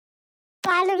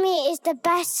Follow Me is the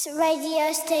best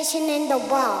radio station in the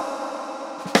world.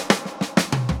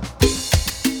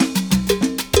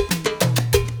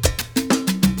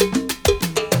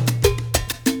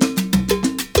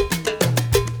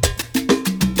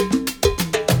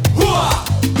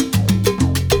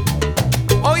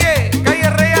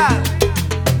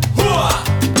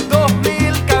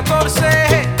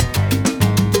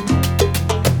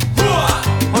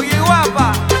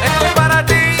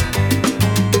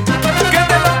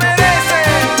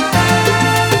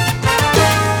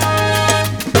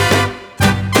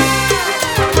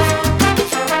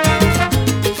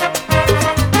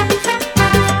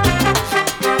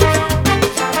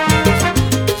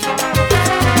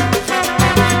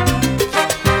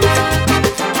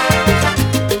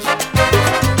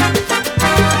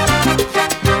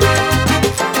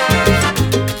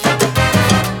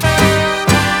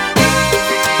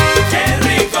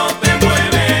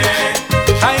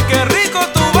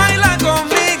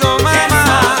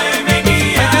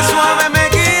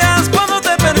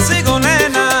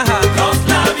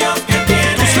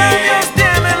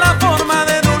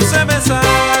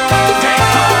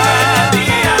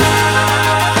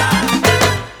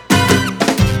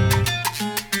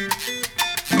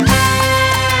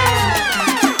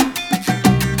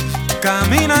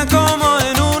 Camina como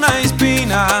en una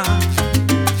espina,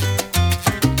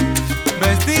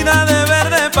 vestida de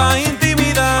verde pa'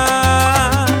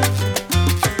 intimidar.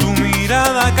 Tu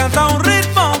mirada canta un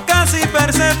ritmo casi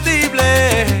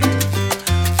perceptible,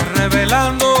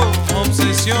 revelando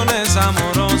obsesiones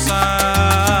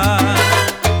amorosas.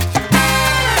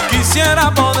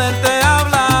 Quisiera poderte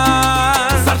hablar,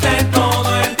 pasarte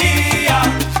todo el día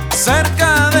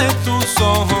cerca de tus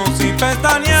ojos y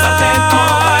pestañear, pasarte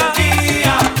todo el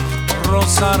día,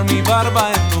 rozar mi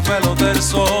barba en tu pelo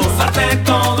terso, pasarte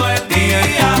todo el día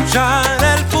y escuchar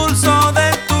el pulso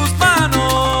de tus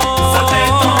manos, pasarte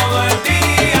todo el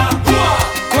día.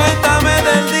 Cuéntame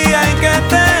del día en que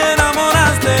te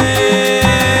enamoraste,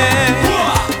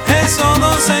 esos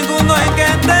 2 segundos en que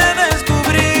te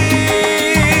descubrí,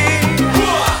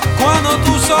 cuando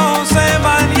tus ojos se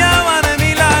bañaban en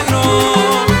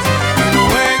milagros y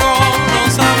luego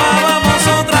nos amábamos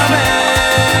otra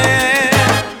vez.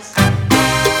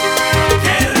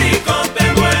 Qué rico te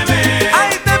mueve.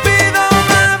 Ay, te pido,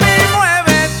 mami,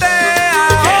 muévete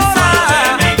ahora.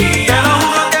 Te lo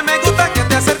juro que me gusta que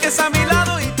te acerques a mi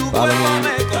lado y tu cuerpo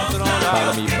me controla.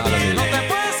 No te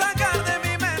puedes sacar de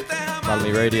mi mente jamás. Follow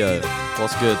Me Radio,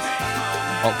 what's good?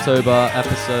 October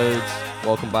episodes,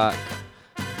 welcome back.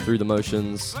 Through the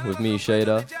Motions with me,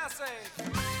 Shadeda.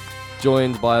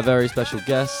 Joined by a very special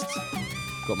guest.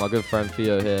 Got my good friend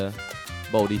Theo here,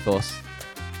 bold Ethos.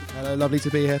 Hello, lovely to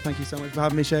be here. Thank you so much for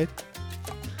having me, Shade.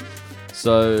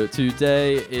 So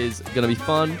today is going to be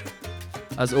fun,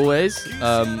 as always.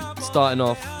 Starting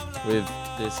off with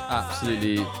this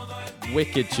absolutely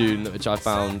wicked tune which I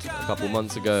found a couple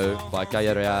months ago by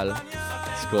Calle Real.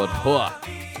 It's called Hua.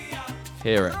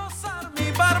 Hear it. Mi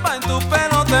barba en tu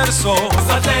pelo terso,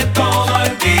 pasarte todo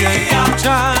el día y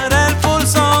escuchar el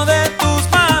pulso de tus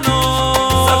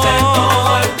manos, pasarte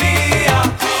todo el día.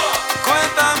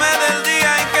 Cuéntame del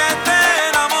día en que te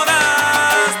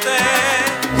enamoraste,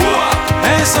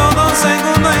 esos 2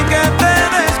 segundos en que te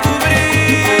descubrí,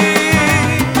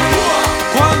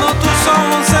 cuando tus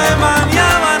ojos se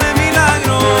bañaban en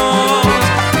milagros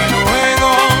y luego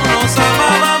nos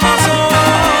amábamos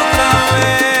otra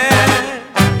vez.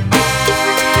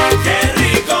 Qué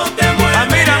rico te mueve. Ah,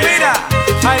 mira, mira.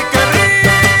 Ay, qué rico.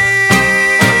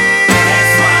 Qué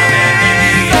suave me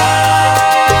guía.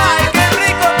 Ay, qué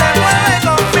rico te mueve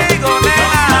conmigo, nena.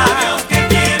 Los labios que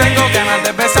tienes. Tengo ganas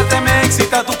de besarte, me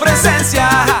excita tu presencia.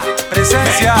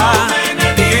 Presencia.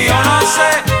 Y yo no sé.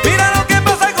 Mira lo que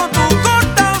pasa con tu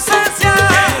corta ausencia.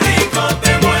 Qué rico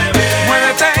te mueve.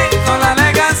 Muévete con la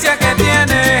elegancia que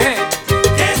tienes.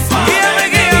 Guíame,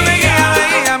 guíame, guíame,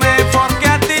 guíame, porque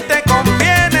a ti te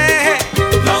conviene.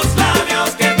 Los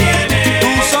labios que tienes.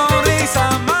 Tu sonrisa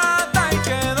mata y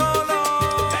qué dolor.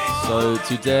 So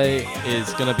today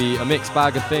is going to be a mixed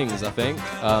bag of things, I think.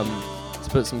 To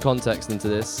put some context into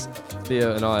this,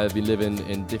 Theo and I have been living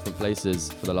in different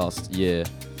places for the last year.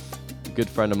 A good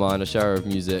friend of mine, a sharer of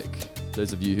music.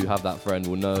 Those of you who have that friend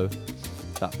will know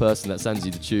that person that sends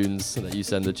you the tunes, that you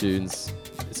send the tunes.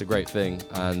 It's a great thing.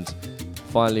 And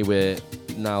finally, we're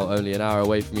now only an hour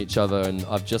away from each other, and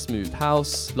I've just moved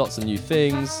house, lots of new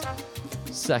things.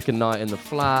 Second night in the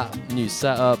flat, new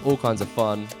setup, all kinds of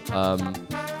fun.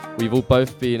 We've all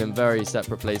both been in very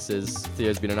separate places.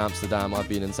 Theo's been in Amsterdam, I've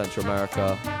been in Central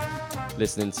America,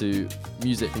 listening to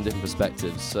music from different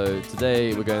perspectives. So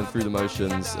today we're going through the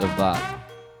motions of that.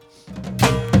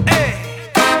 Hey.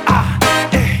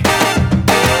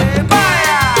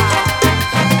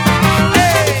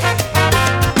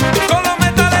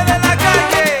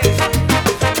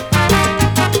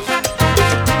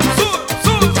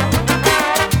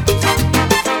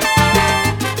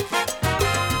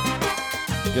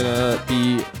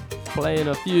 in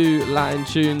a few Latin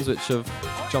tunes which have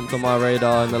jumped on my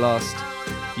radar in the last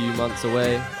few months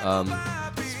away.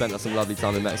 Spent some lovely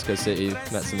time in Mexico City,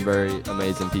 met some very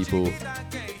amazing people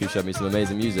who showed me some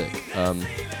amazing music. So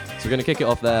we're going to kick it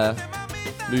off there,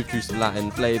 move through some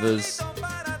Latin flavors,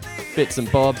 bits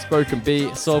and bobs, broken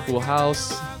beat, soulful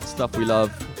house, stuff we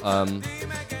love.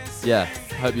 Yeah,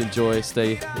 hope you enjoy,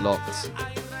 stay locked,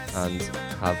 and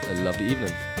have a lovely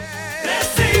evening.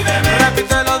 Recíbeme,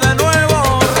 repítelo de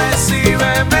nuevo,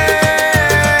 recíbeme.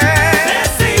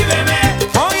 Recíbeme.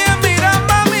 Oye, mira,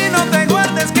 mami, no te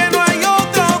guardes que no hay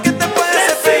otro que te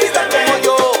puede servir como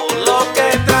yo. Lo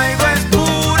que traigo es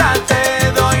pura,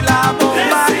 te doy la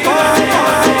bomba.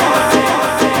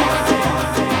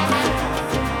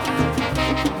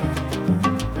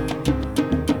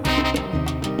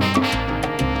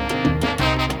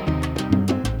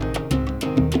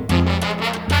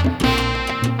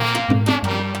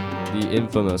 The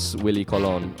infamous Willie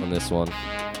Colon on this one.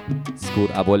 It's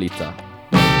called Abuelita.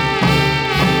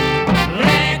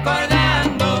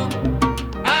 Recordando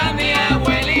a mi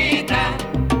abuelita,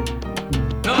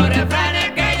 los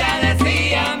refranes que ella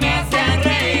decía me hacían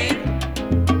reír.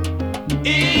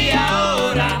 Y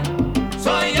ahora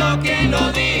soy yo quien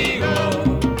lo digo.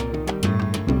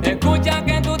 Escucha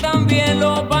que tú también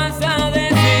lo vas a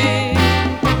decir.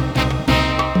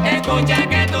 Escucha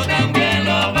que tú también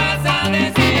lo vas a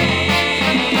decir.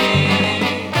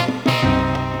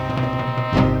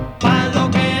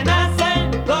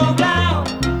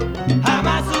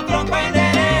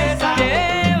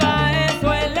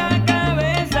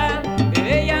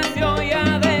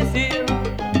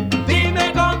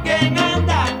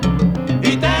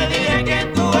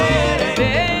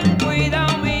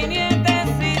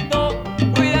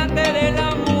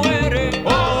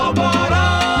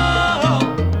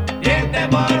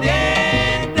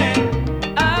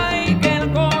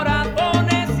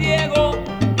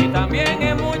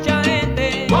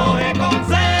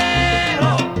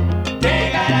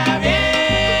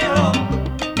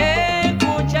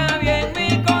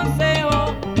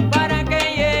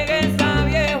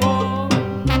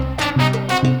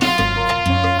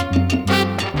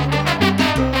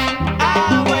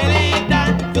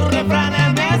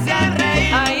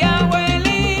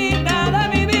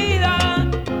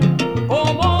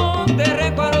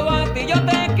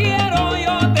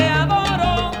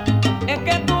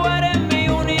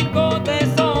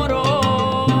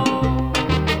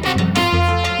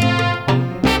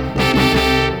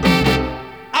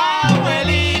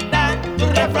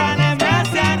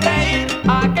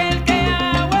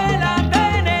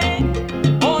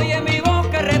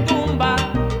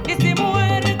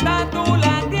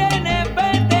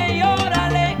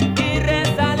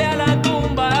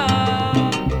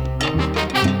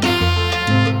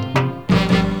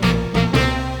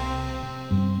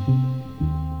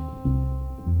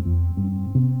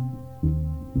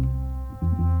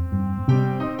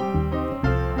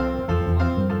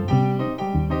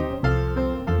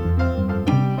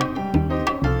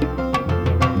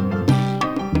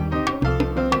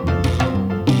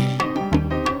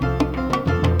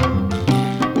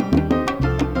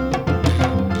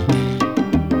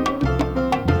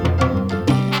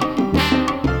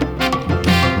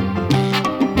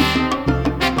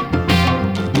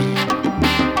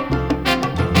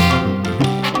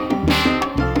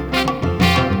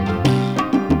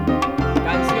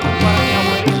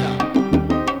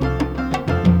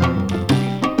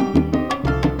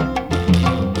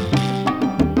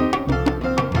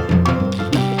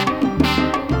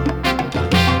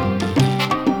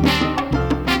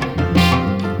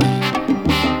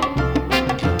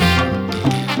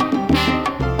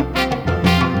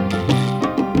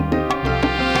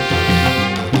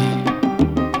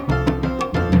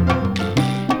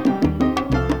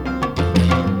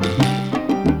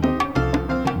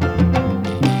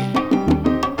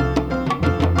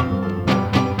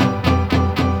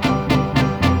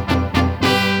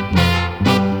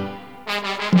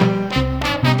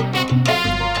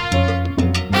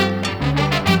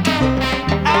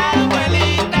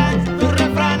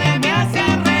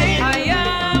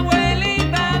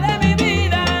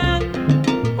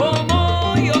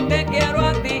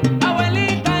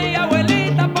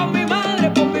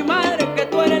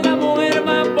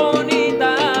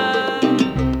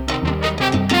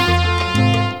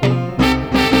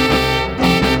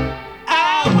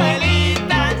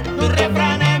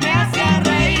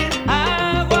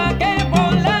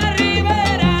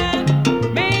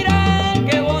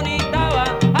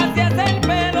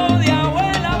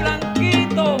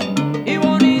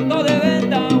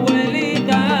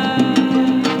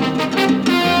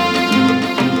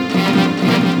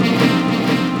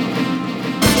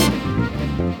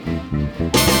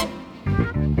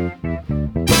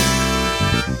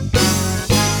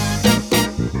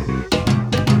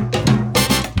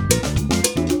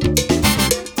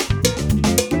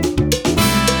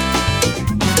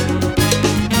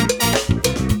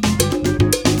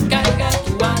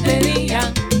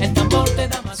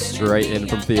 rating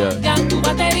from Theo. Carga tu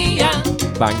batería,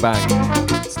 Bang,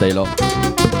 bang. Stay locked.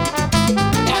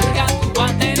 carga tu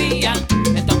batería.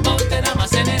 El tambor te da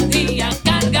más energía.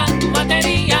 Carga tu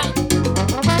batería.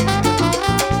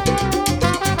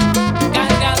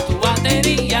 Carga tu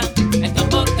batería. El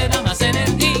tambor te da más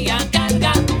energía.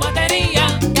 Carga tu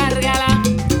batería. Cárgala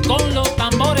con los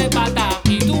tambores bata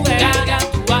y tú verás. Carga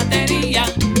tu batería.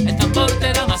 El tambor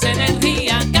te da más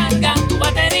energía. Carga tu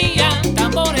batería.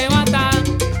 Tambores bata,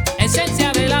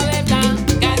 esencia de la verdad.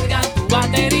 Carga tu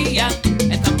batería.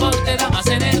 El tambor te da más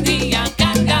energía.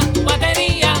 Carga tu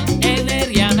batería.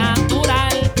 Energía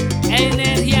natural.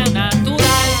 Energía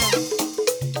natural.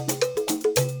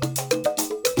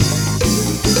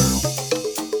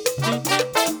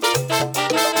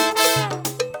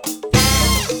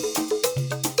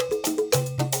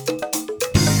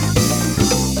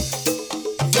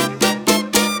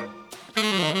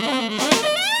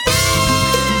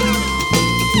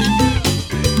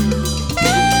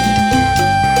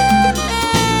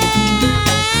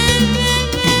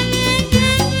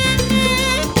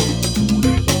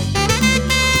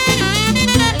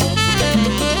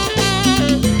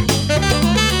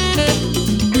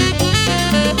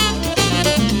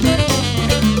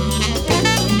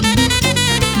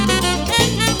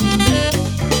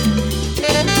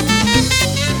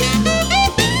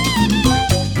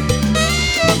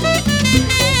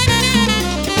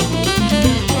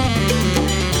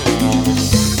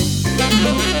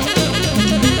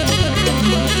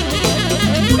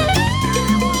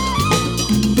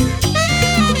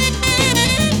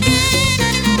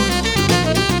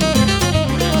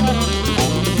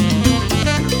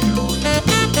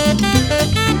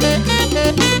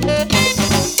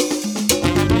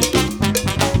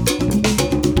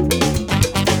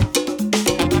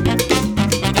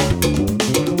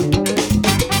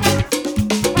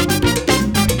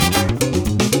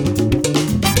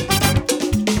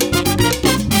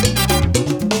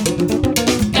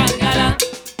 Cárgala.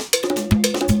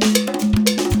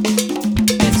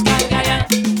 Descarga ya.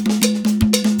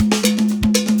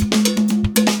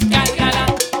 Cárgala.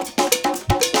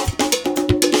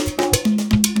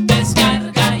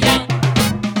 Descarga ya.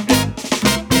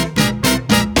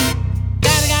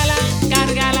 Cárgala,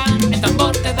 cárgala. El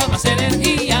tambor te da más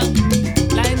energía.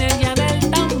 La energía del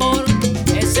tambor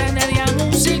es energía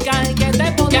musical que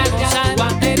te pone a gozar. Tu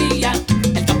batería.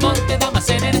 El tambor te da más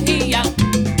energía.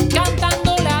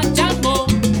 Cantando la chambo,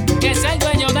 que es el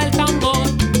dueño del tambor.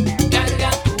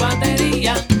 Carga tu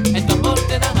batería, el tambor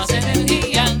te da más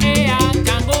energía. Ea,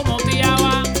 chango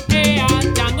motiawa, ea,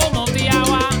 chango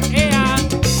motiawa, ea.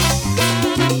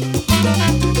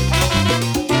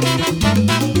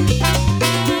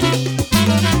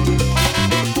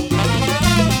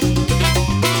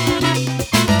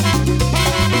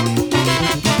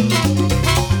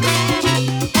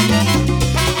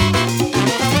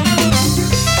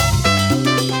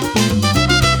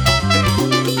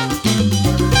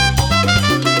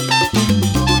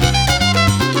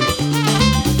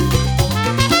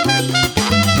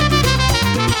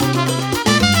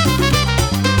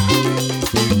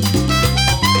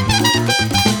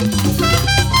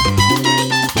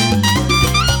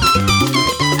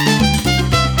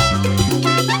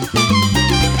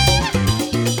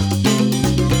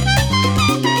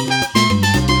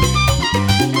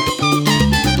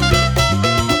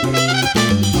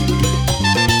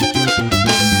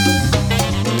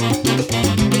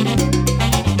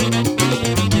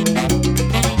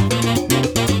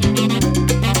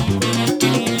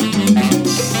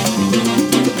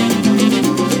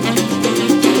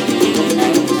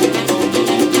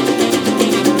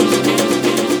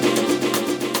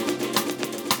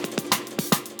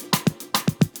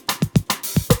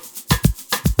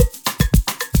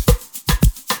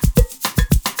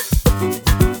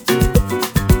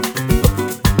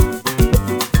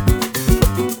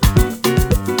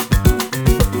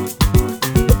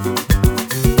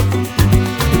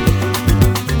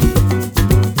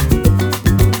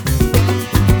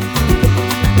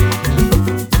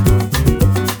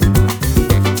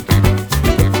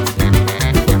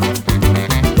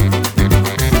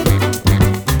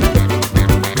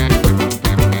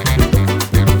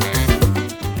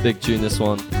 Big tune, this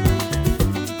one.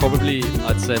 Probably,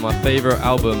 I'd say, my favorite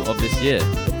album of this year.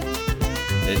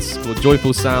 It's called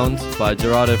Joyful Sound by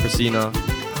Gerardo Fresina.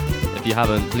 If you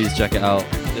haven't, please check it out.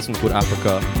 This one's called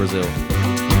Africa, Brazil.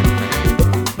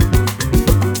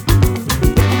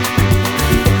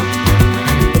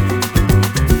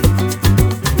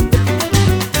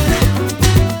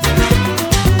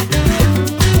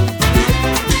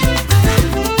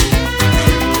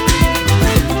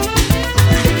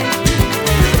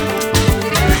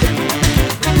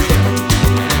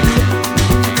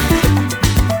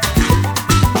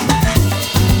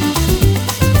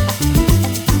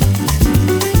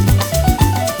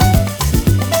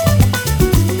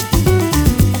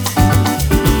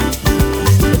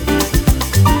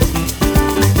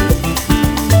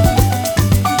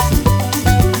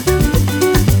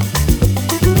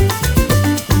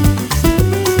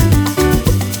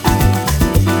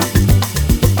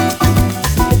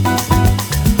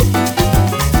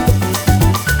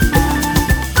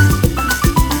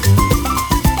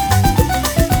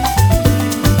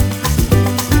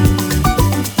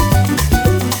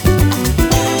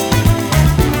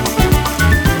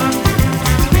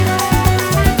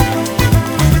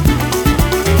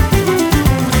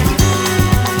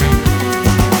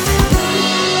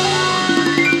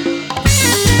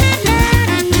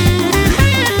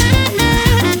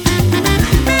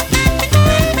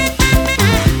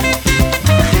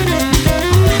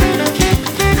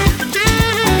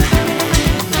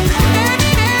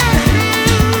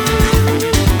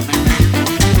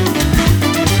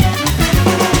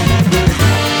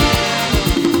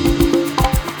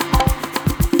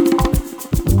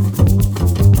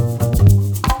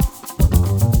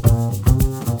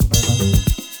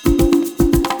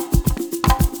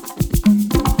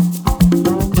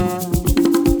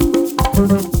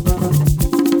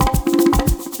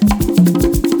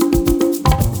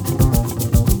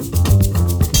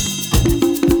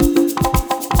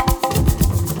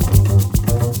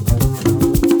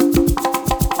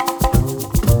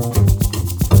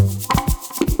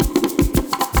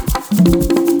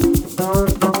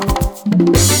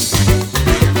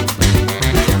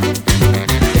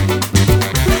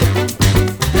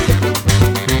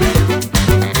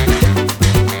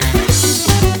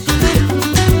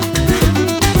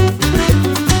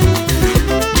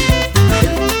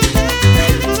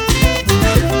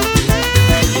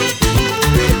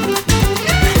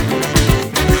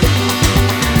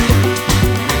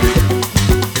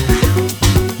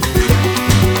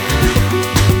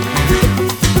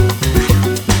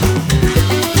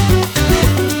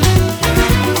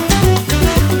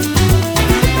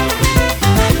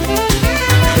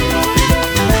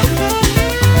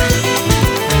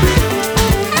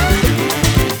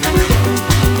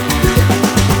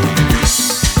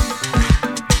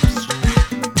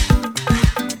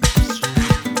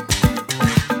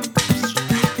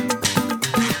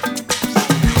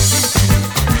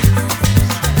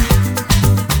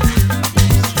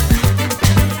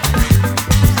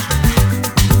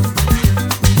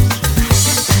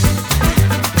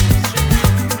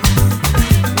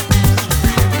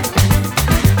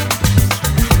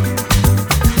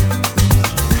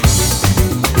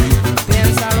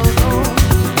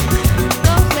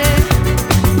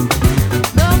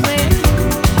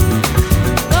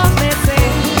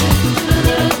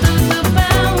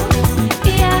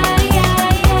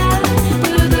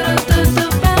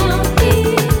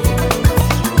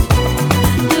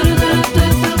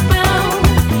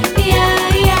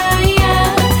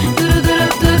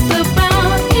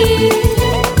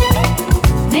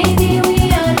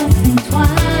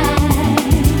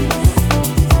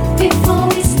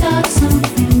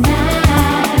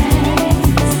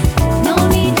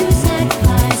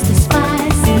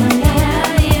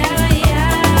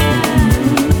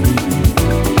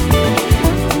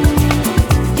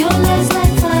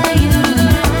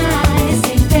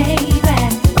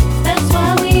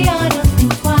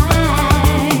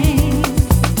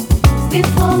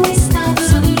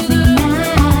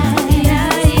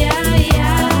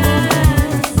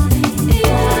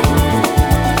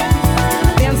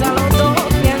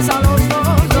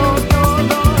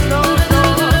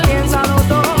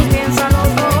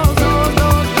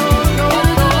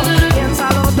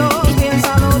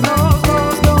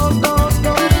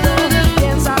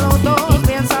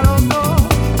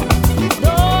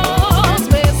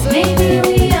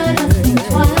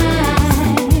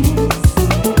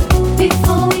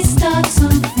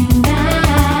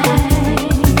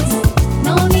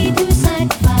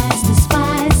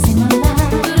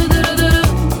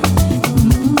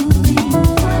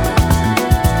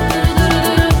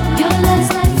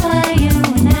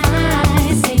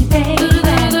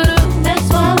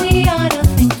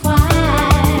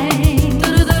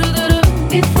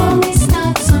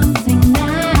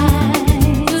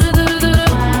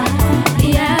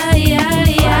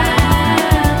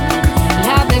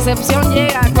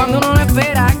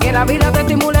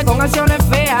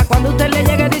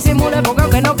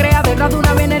 detrás de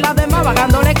una viene la demás,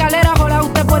 vagando la escalera. Ojalá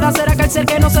usted pueda hacer aquel ser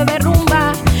que no se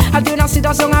derrumba ante una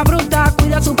situación abrupta.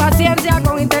 Cuida su paciencia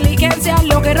con inteligencia.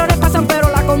 Los errores pasan, pero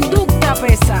la conducta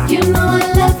pesa. You know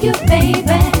I love you, baby.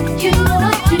 You know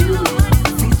I do.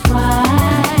 That's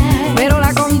why. Pero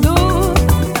la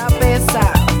conducta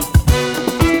pesa.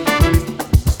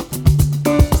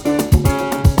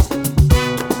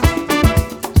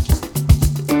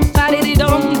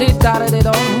 Tarididom, di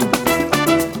tarididom.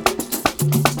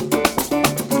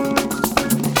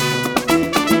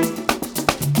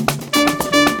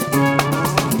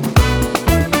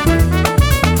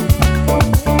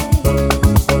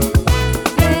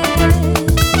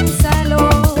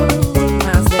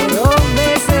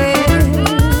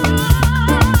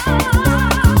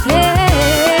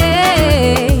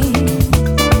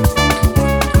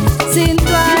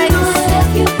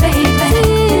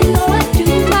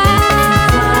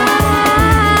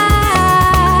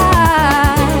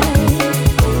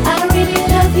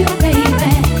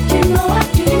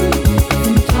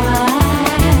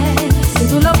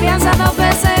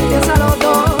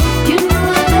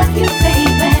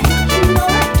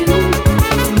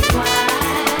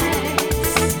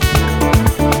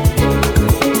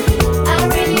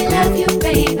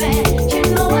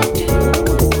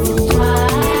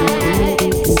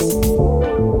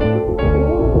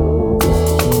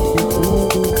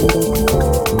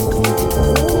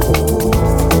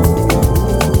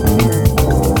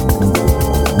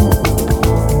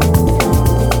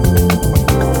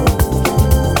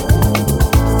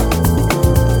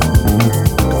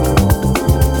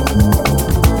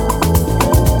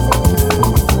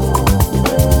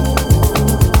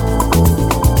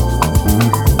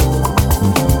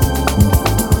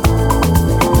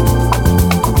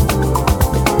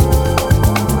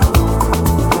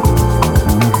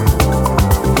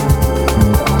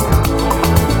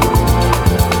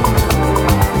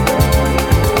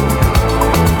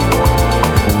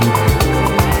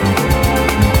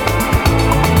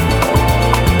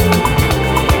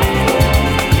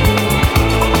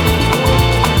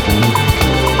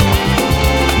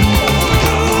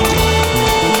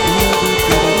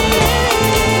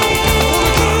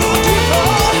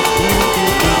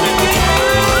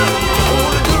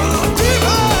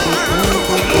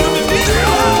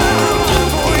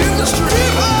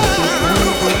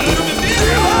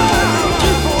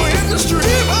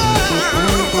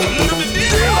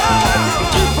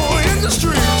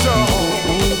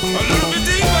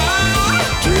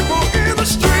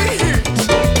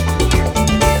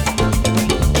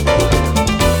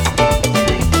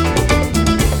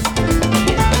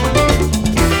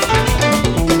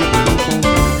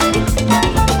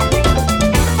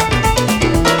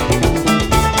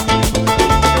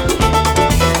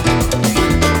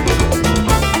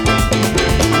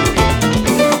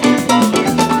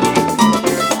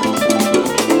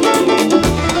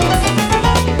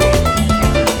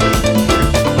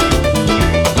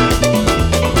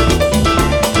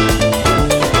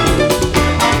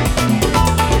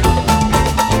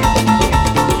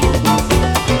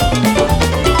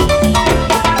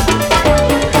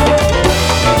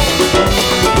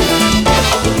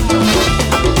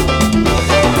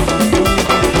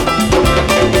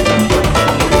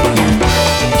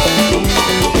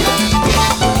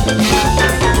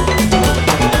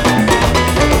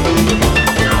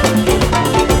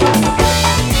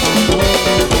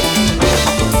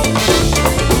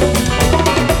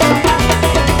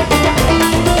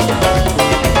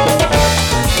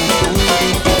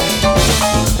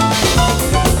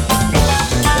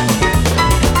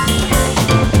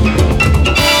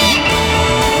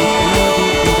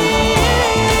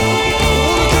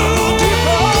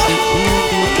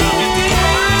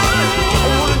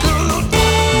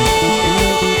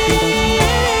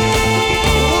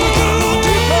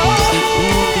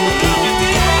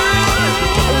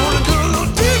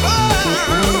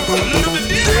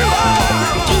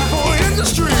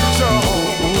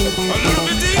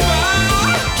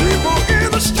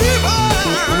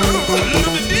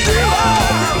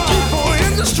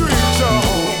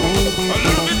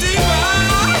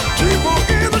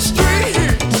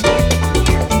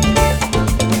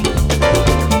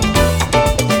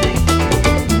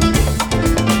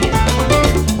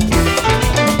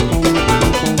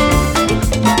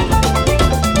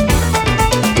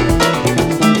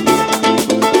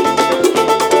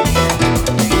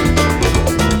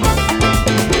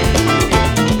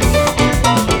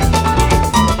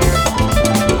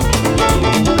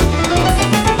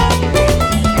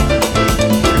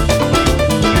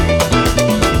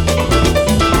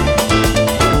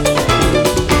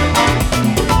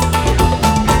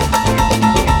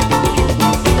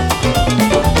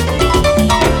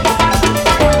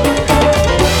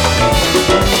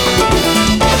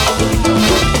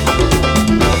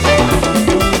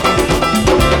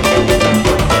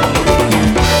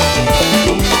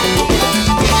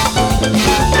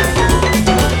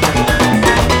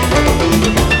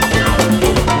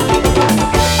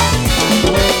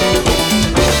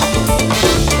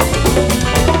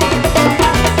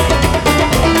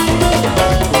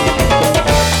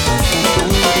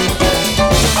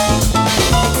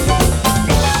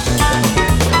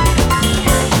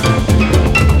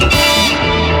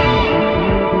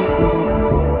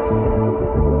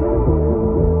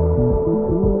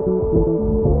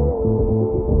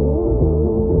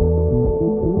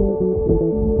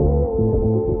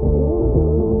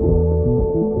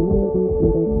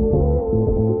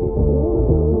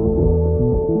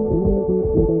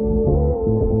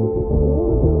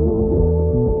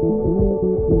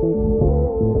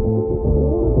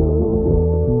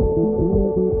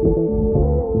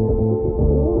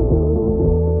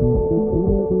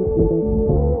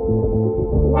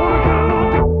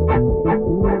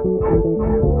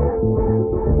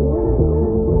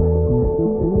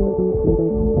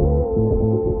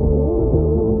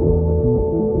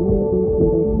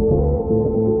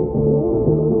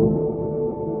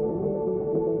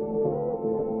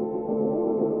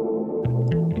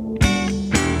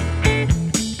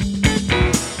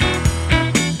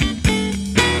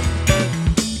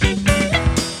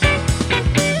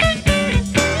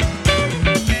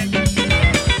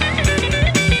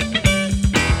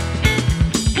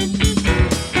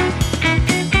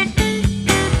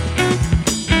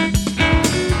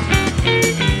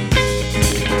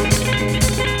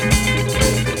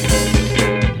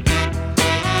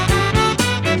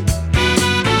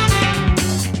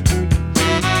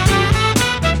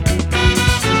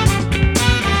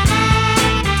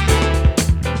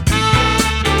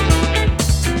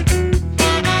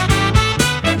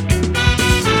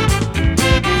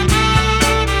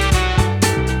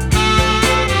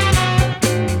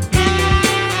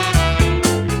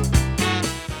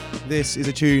 This is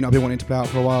a tune I've been wanting to play out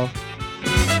for a while.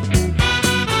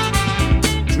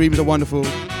 Dreams Are Wonderful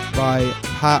by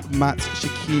Pat, Matt,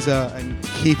 Shikiza and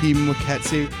Kipi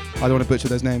Muketsu. I don't want to butcher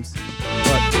those names.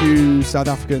 But two South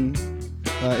African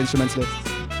instrumentalists.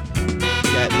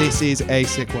 Yeah, this is a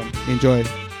sick one. Enjoy.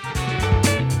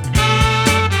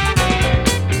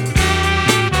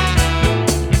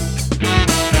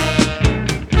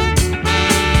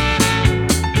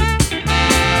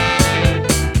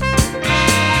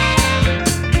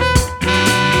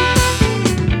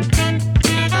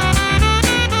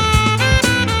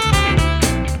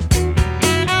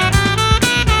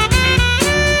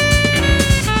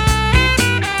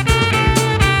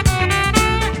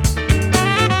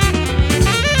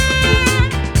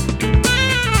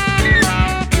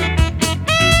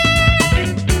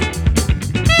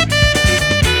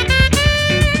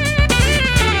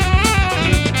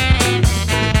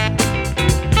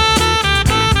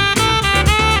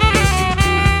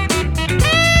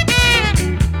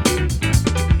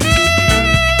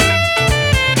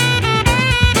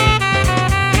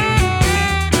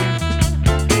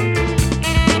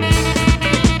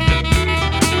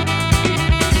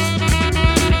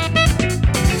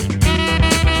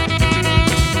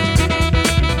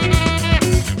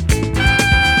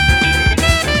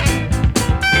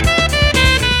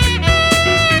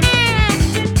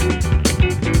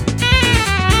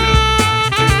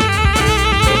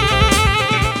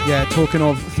 Talking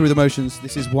of Through the Motions,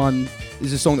 this is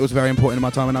a song that was very important in my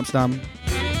time in Amsterdam.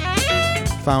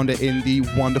 Found it in the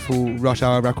wonderful Rush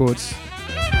Hour Records.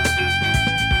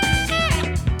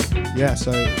 Yeah,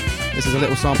 so this is a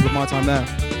little sample of my time there.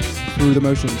 Through the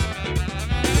Motions.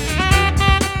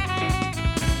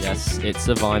 Yes, it's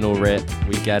a vinyl rip.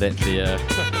 We get it, Thea.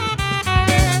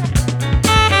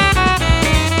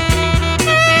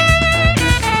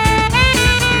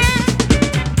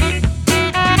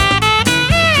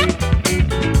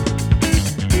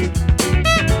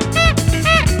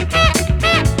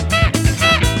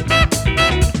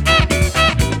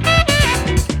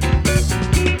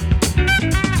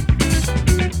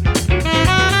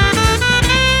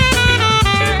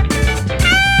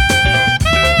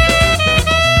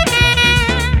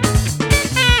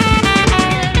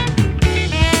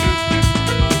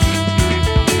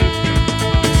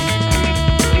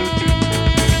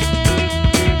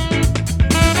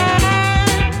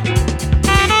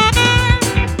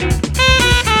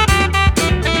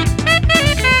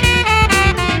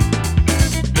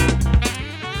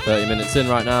 30 minutes in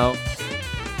right now.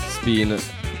 It's been a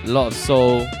lot of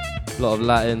soul, a lot of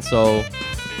Latin soul,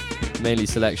 mainly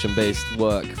selection-based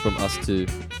work from us two.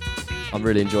 I'm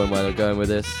really enjoying where they're going with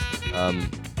this.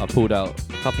 I pulled out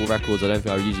a couple records I don't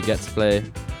think I usually get to play.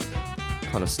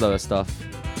 Kind of slower stuff,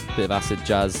 bit of acid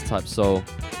jazz type soul.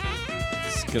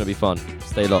 It's gonna be fun.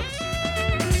 Stay locked.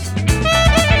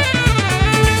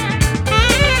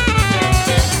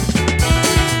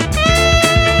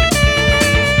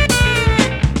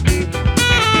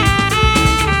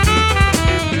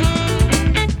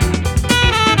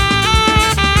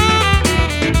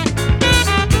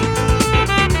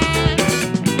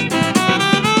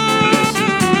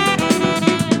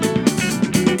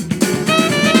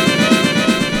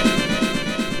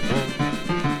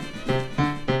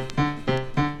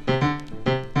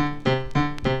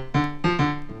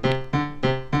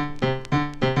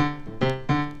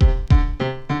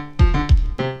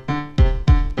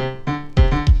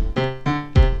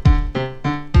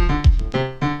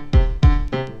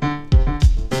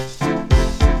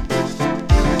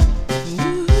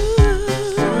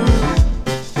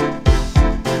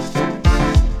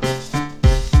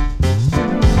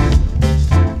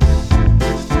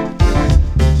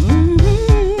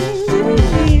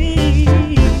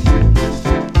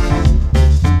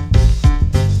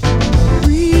 Be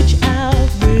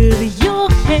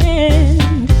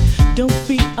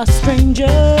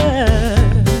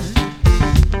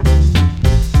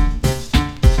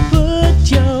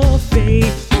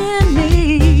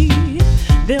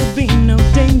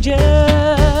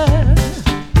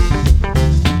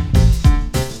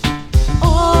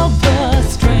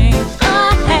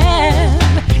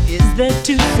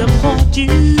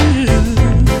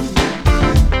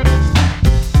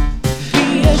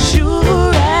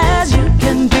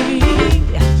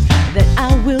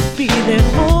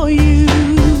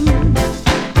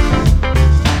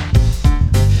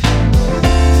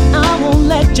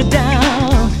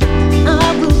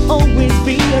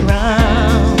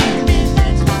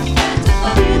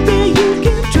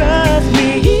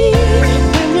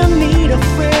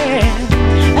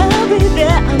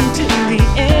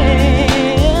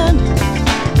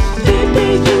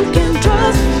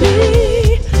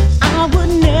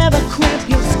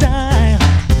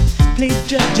play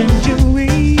judge and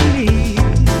jury.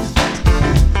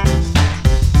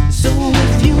 So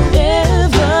if you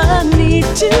ever need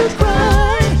to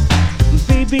cry,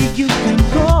 baby, you can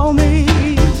call me.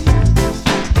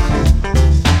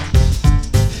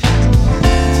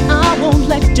 I won't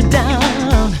let you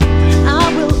down.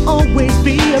 I will always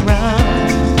be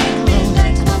around.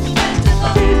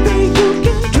 Baby, you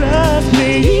can trust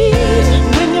me.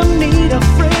 When you need a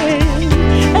friend,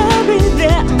 I'll be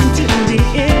there until the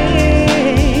end.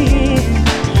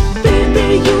 Baby,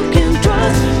 you can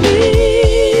trust me.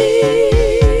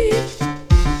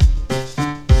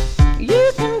 You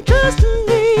can trust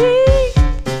me.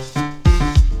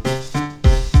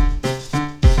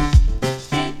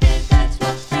 Baby, that's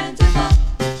what friends are for.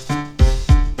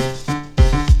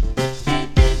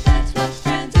 Baby, that's what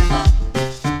friends are for.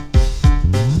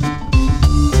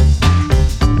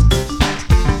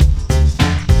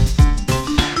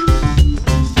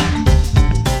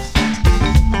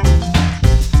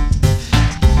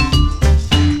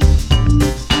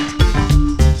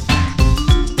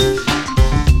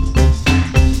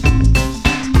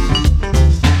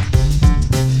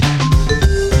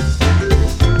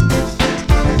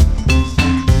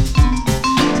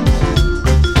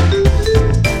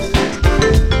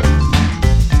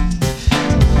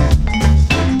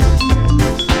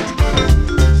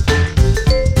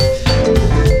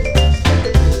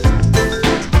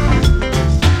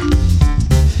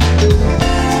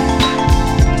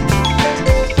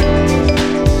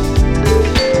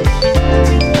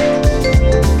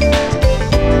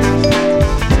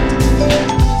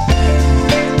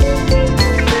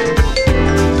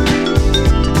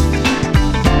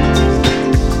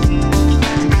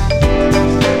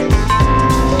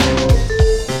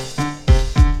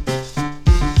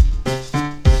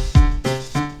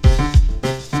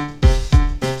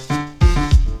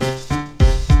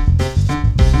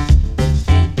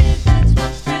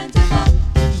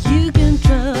 You can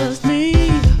trust me.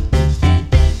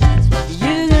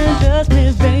 You can trust me,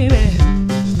 baby.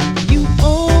 You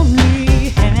only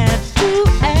have to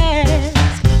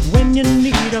ask when you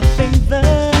need a favor.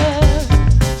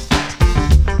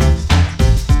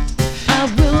 I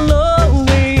will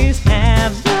always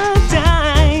have the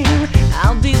time.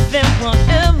 I'll be there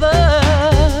forever.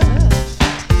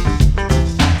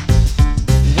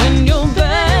 When your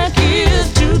back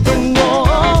is to the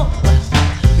wall,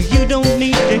 you don't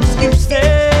need excuses.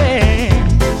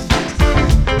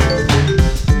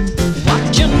 What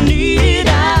you need,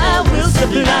 I will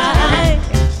supply.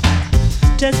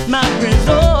 Test my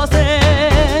resources.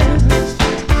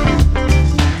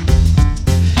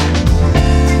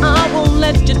 I won't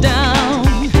let you down.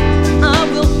 I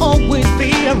will always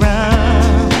be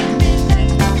around.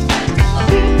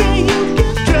 Baby, you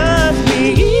can trust me.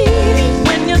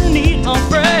 When you need a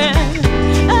friend,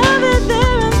 I'll be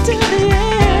there until the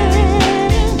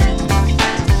end.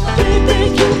 Baby,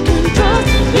 you can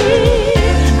trust me.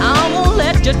 I won't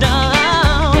let you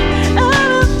down. I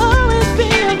will always be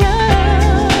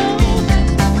around.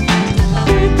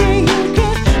 Baby, you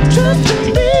can trust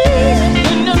me.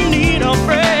 When you need a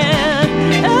friend,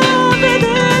 I'll be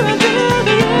there until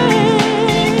the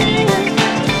end.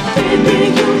 Baby,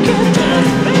 you can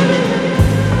trust me.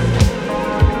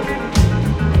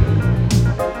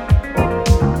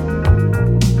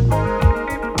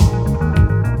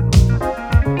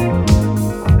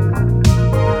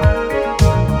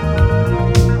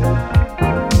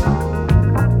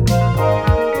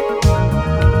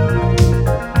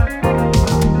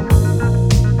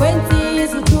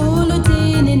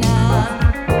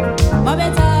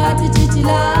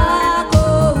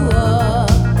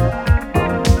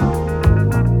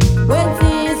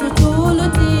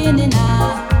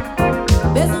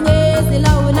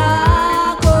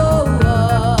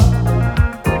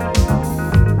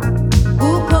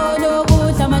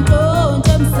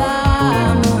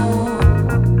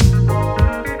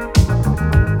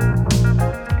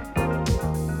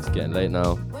 It's getting late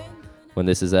now. When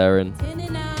this is airing,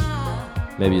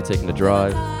 maybe you're taking a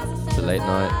drive. It's a late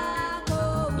night.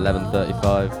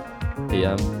 11:35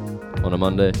 p.m. on a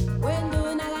Monday.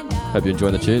 Hope you're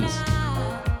enjoying the tunes.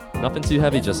 Nothing too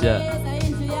heavy just yet,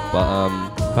 but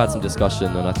we've had some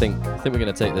discussion, and I think we're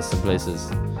gonna take this some places.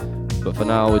 But for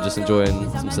now, we're just enjoying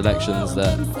some selections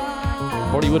that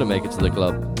probably wouldn't make it to the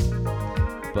club,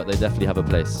 but they definitely have a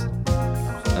place,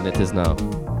 and it is now.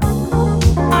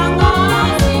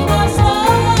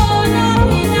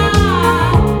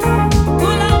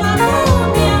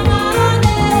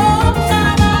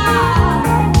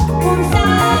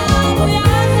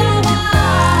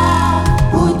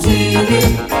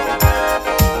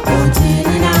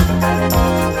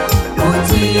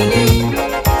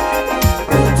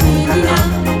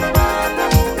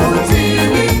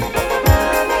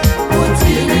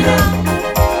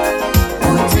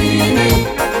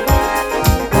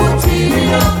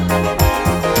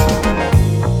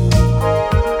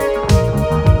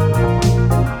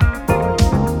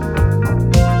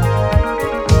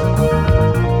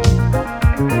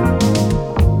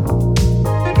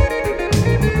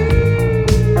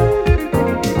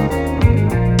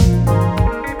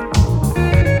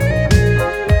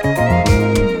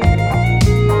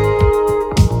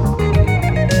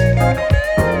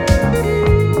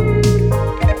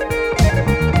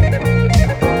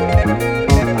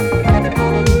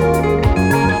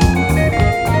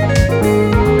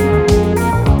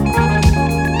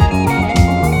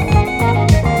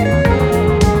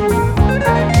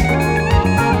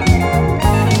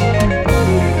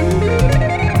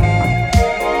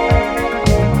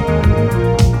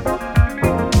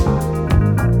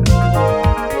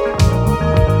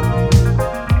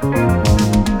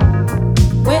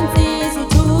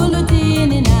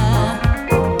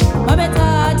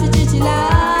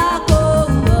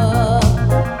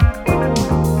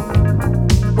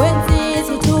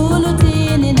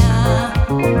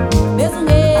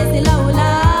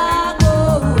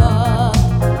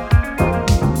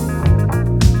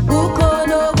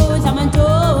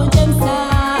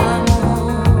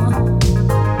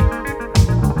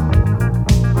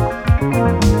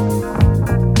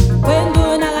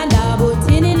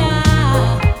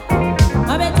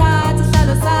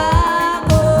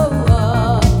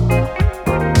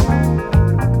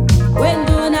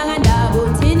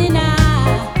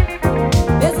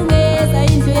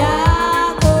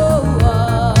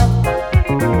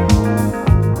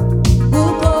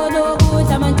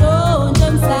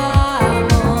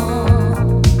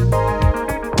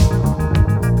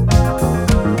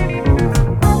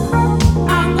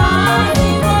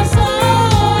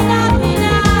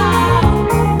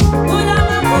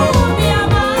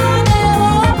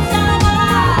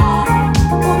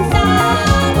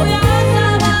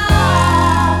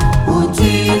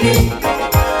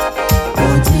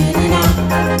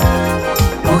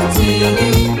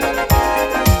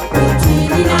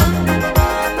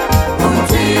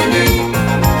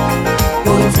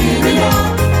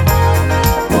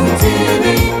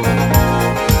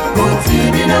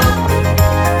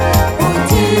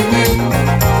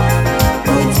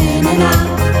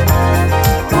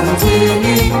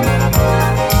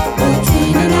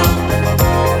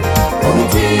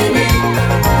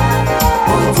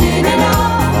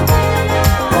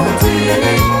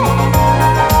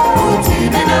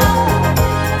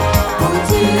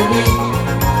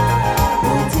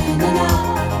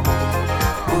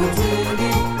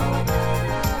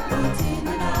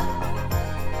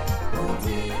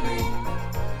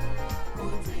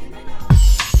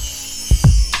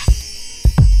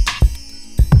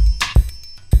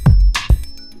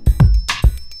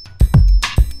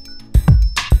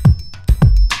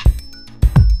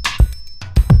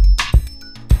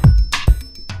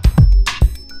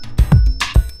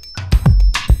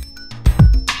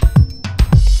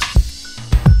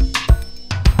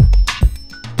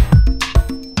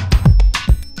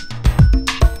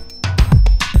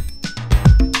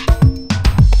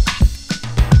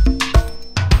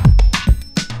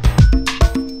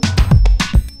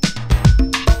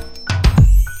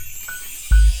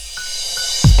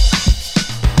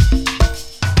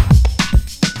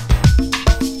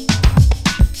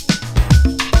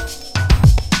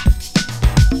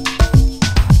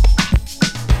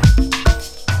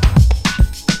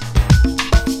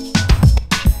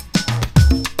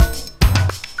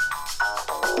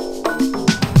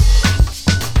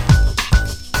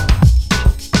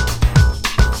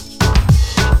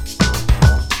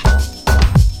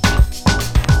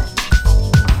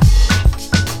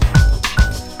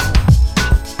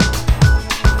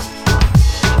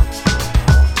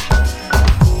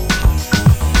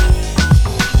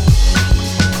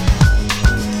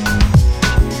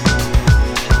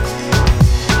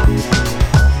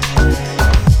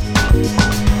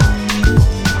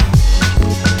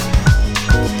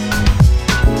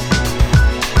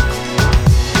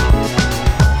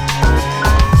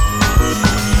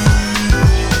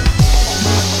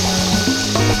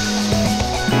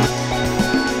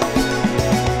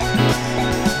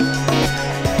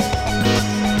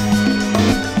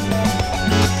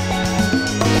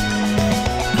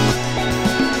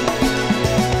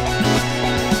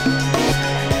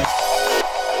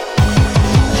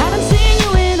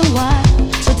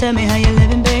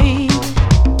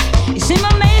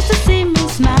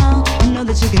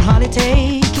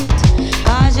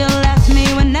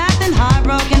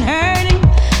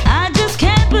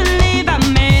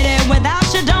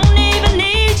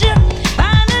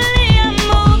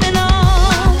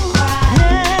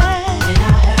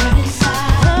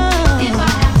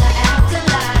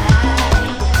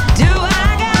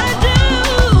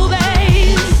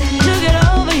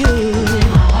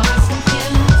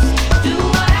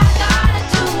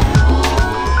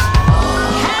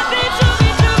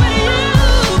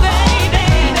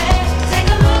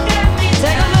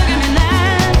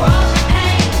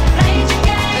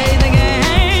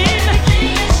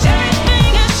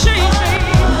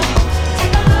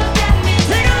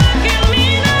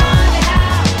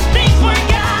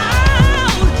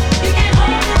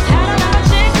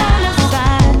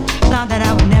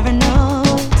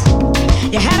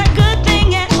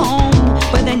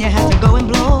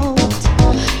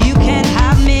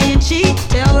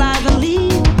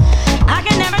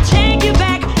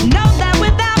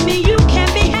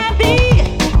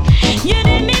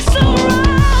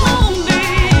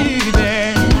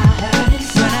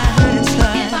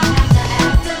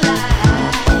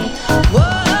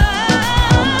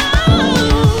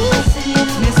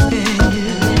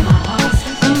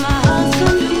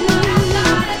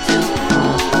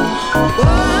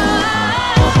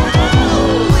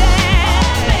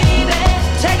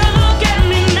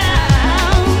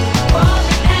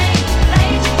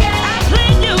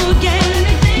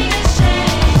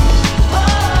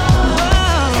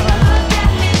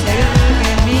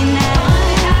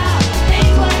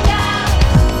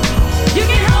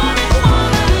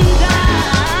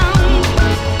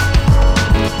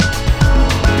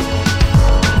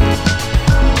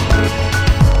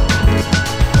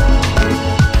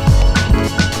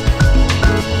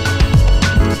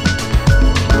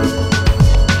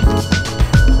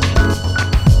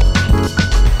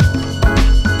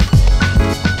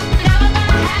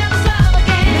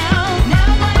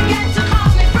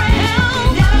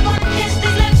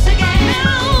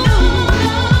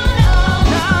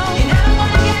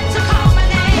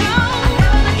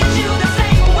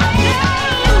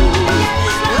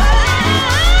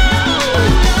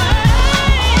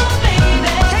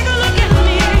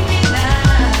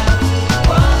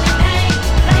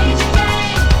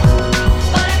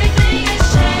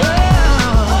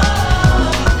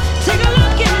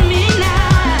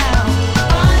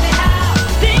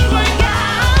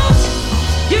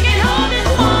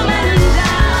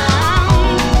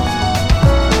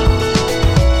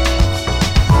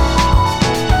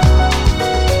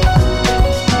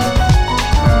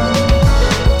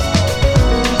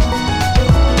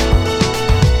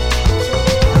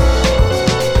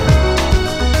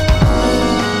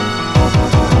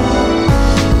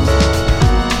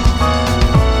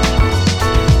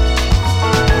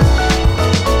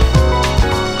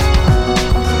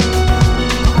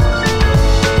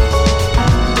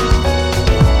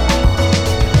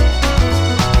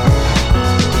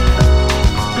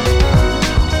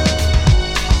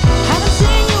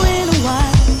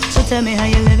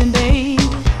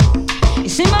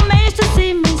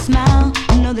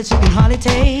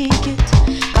 make it.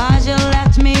 'Cause you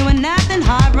left me with nothing,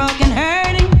 heartbroken,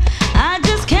 hurting. I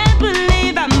just can't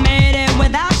believe I made it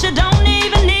without you, don't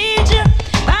even need you.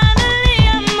 Finally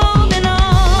I'm moving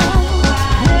on.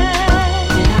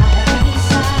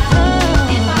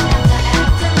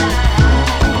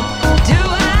 Do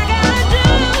what I gotta do,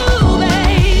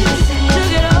 babe, to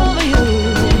get over you.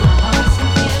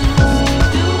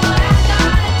 Do what I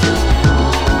gotta do.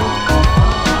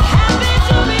 Happy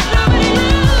to be through with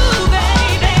you,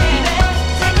 baby.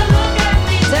 Take a look at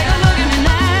me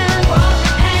now.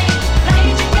 Hey,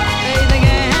 play the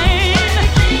game.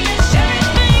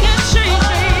 Everything has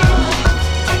changed.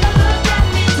 Take a look at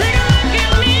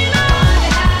me now.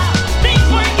 Things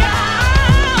work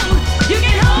out. You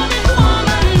can hold this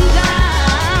woman down.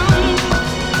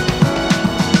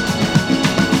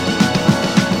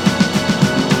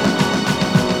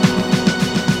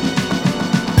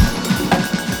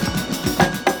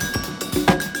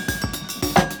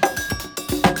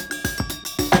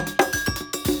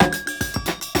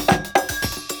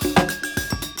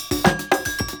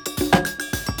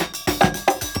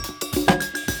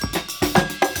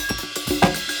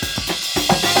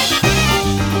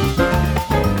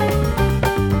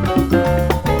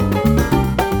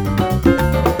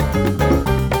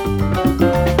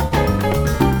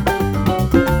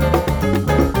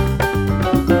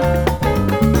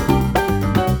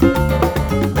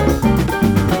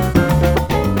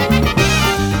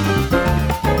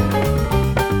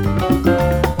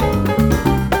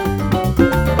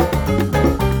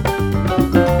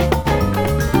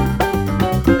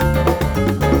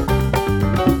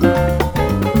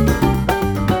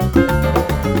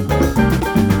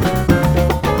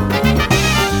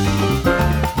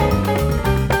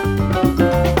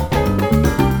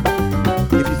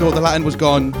 If you thought the Latin was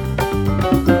gone,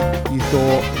 you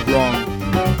thought wrong.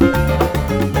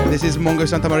 This is Mongo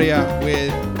Santa Maria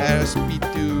with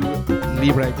Espiritu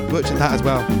Libre. Butchered that as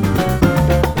well.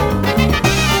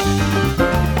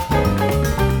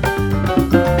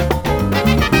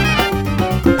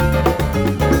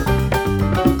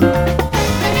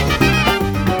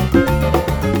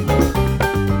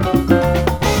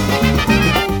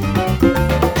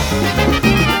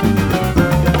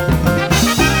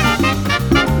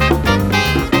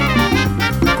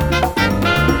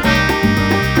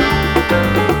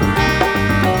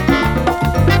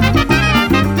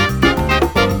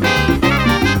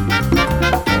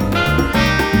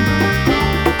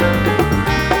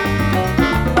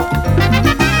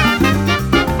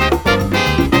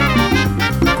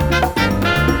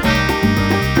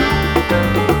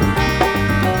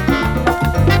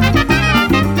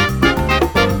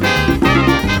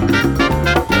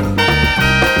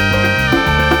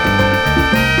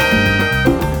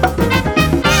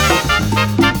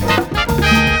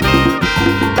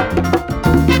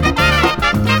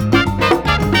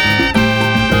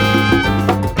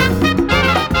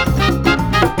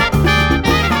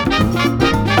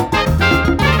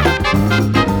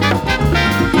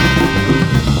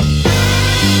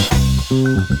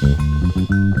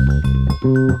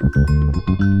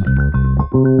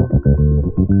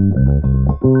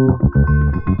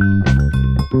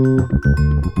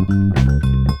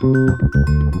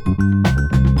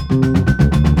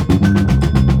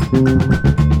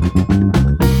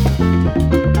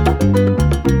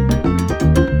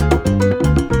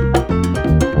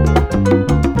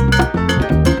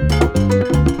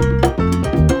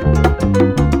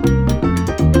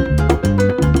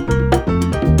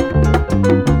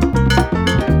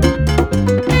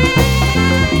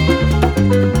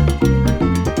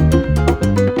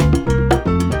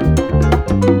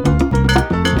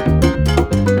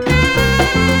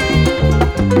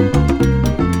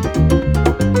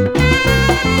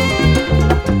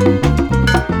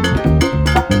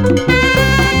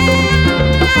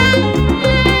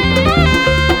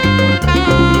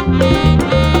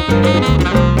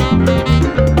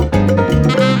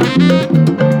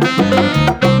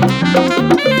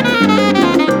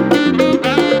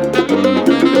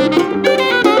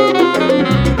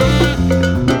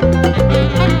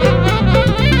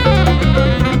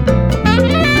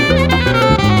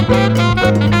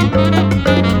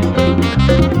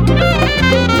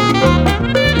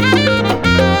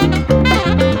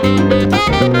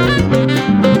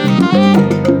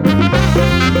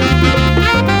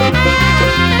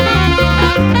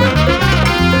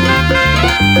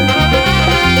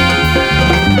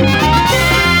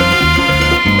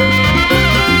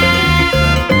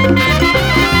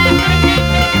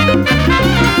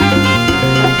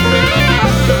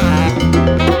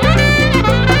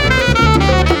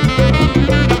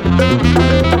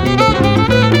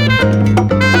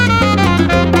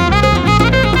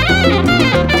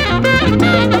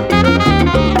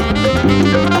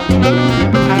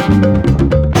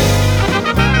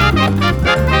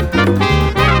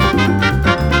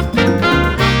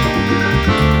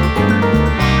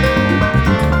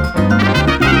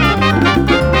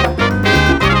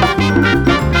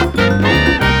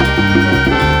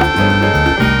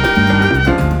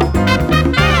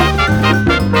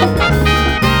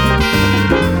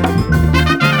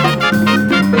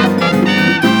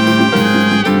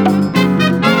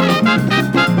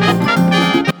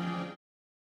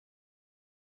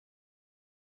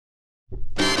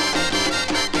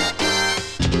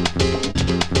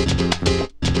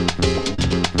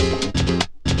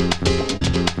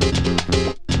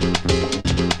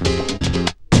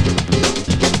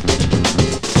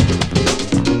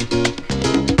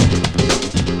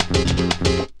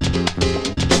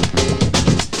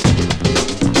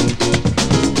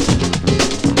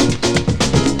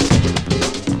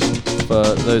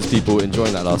 For those people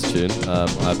enjoying that last tune,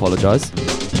 I apologise.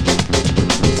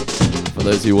 For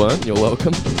those who weren't, you're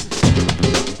welcome.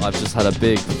 I've just had a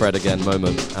big Fred again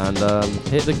moment and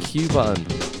hit the Q button.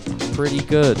 Pretty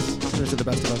good. Those are the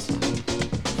best of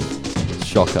us.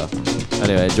 Shocker.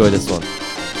 Anyway, enjoy this one.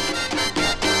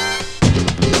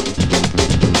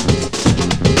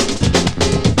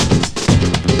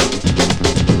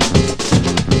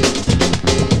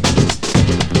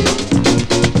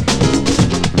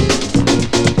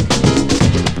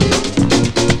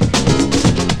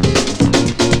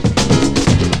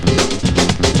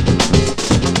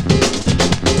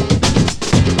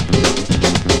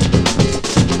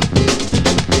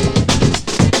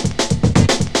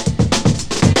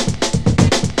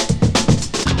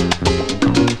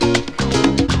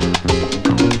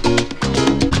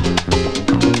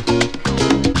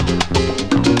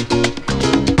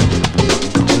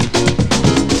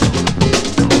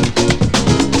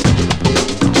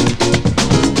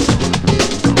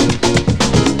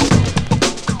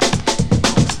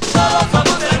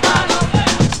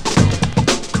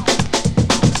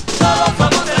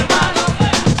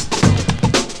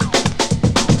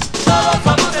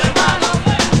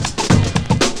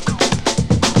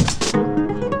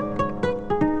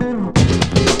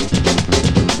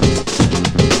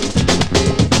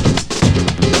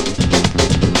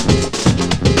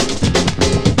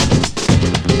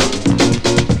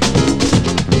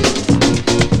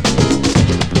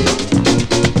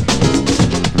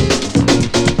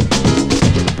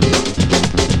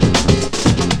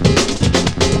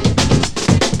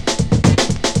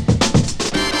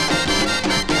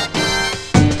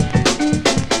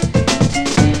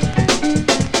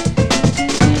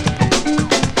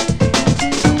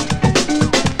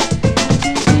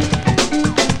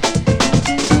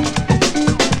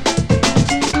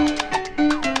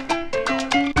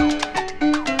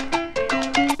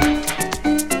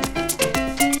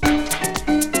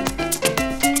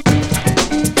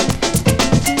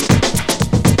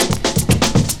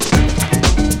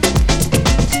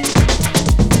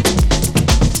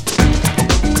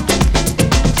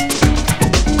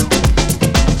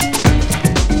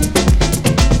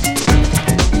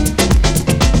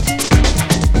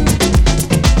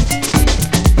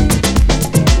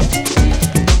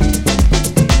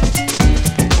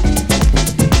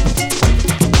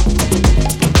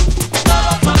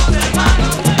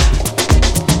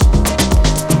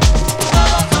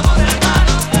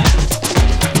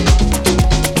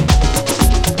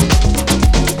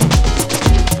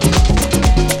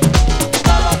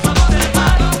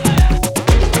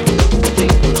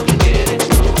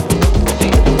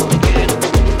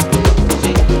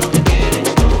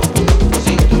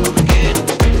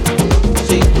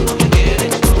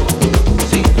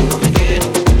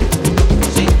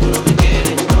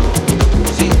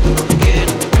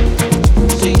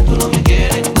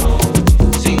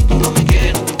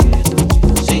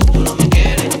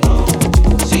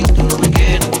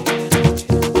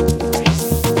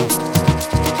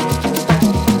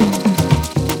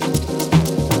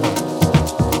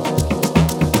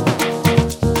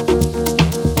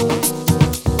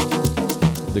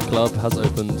 club has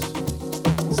opened.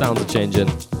 Sounds are changing,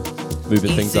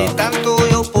 moving things up.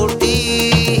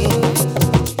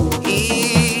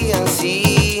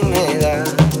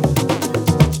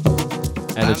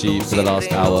 Energy for the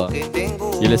last hour.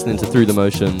 You're listening to Through the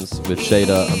Motions with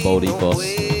Shadeda and Bold Ethos.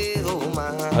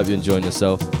 Hope you're enjoying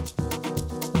yourself.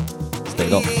 Stay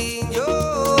locked.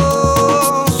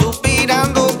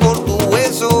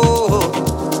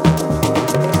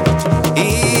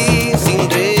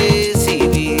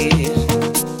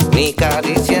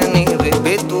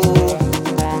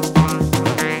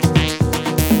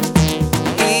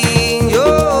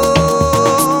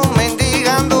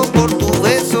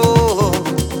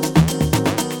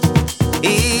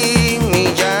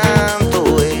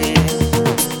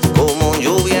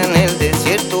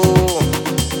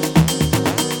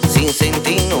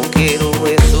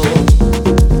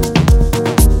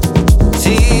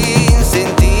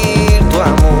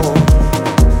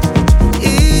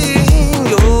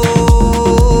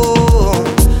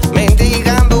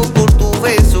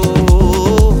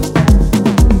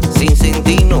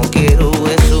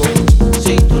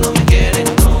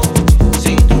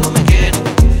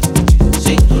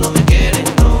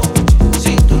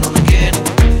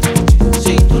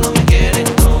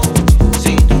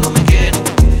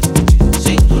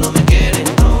 Si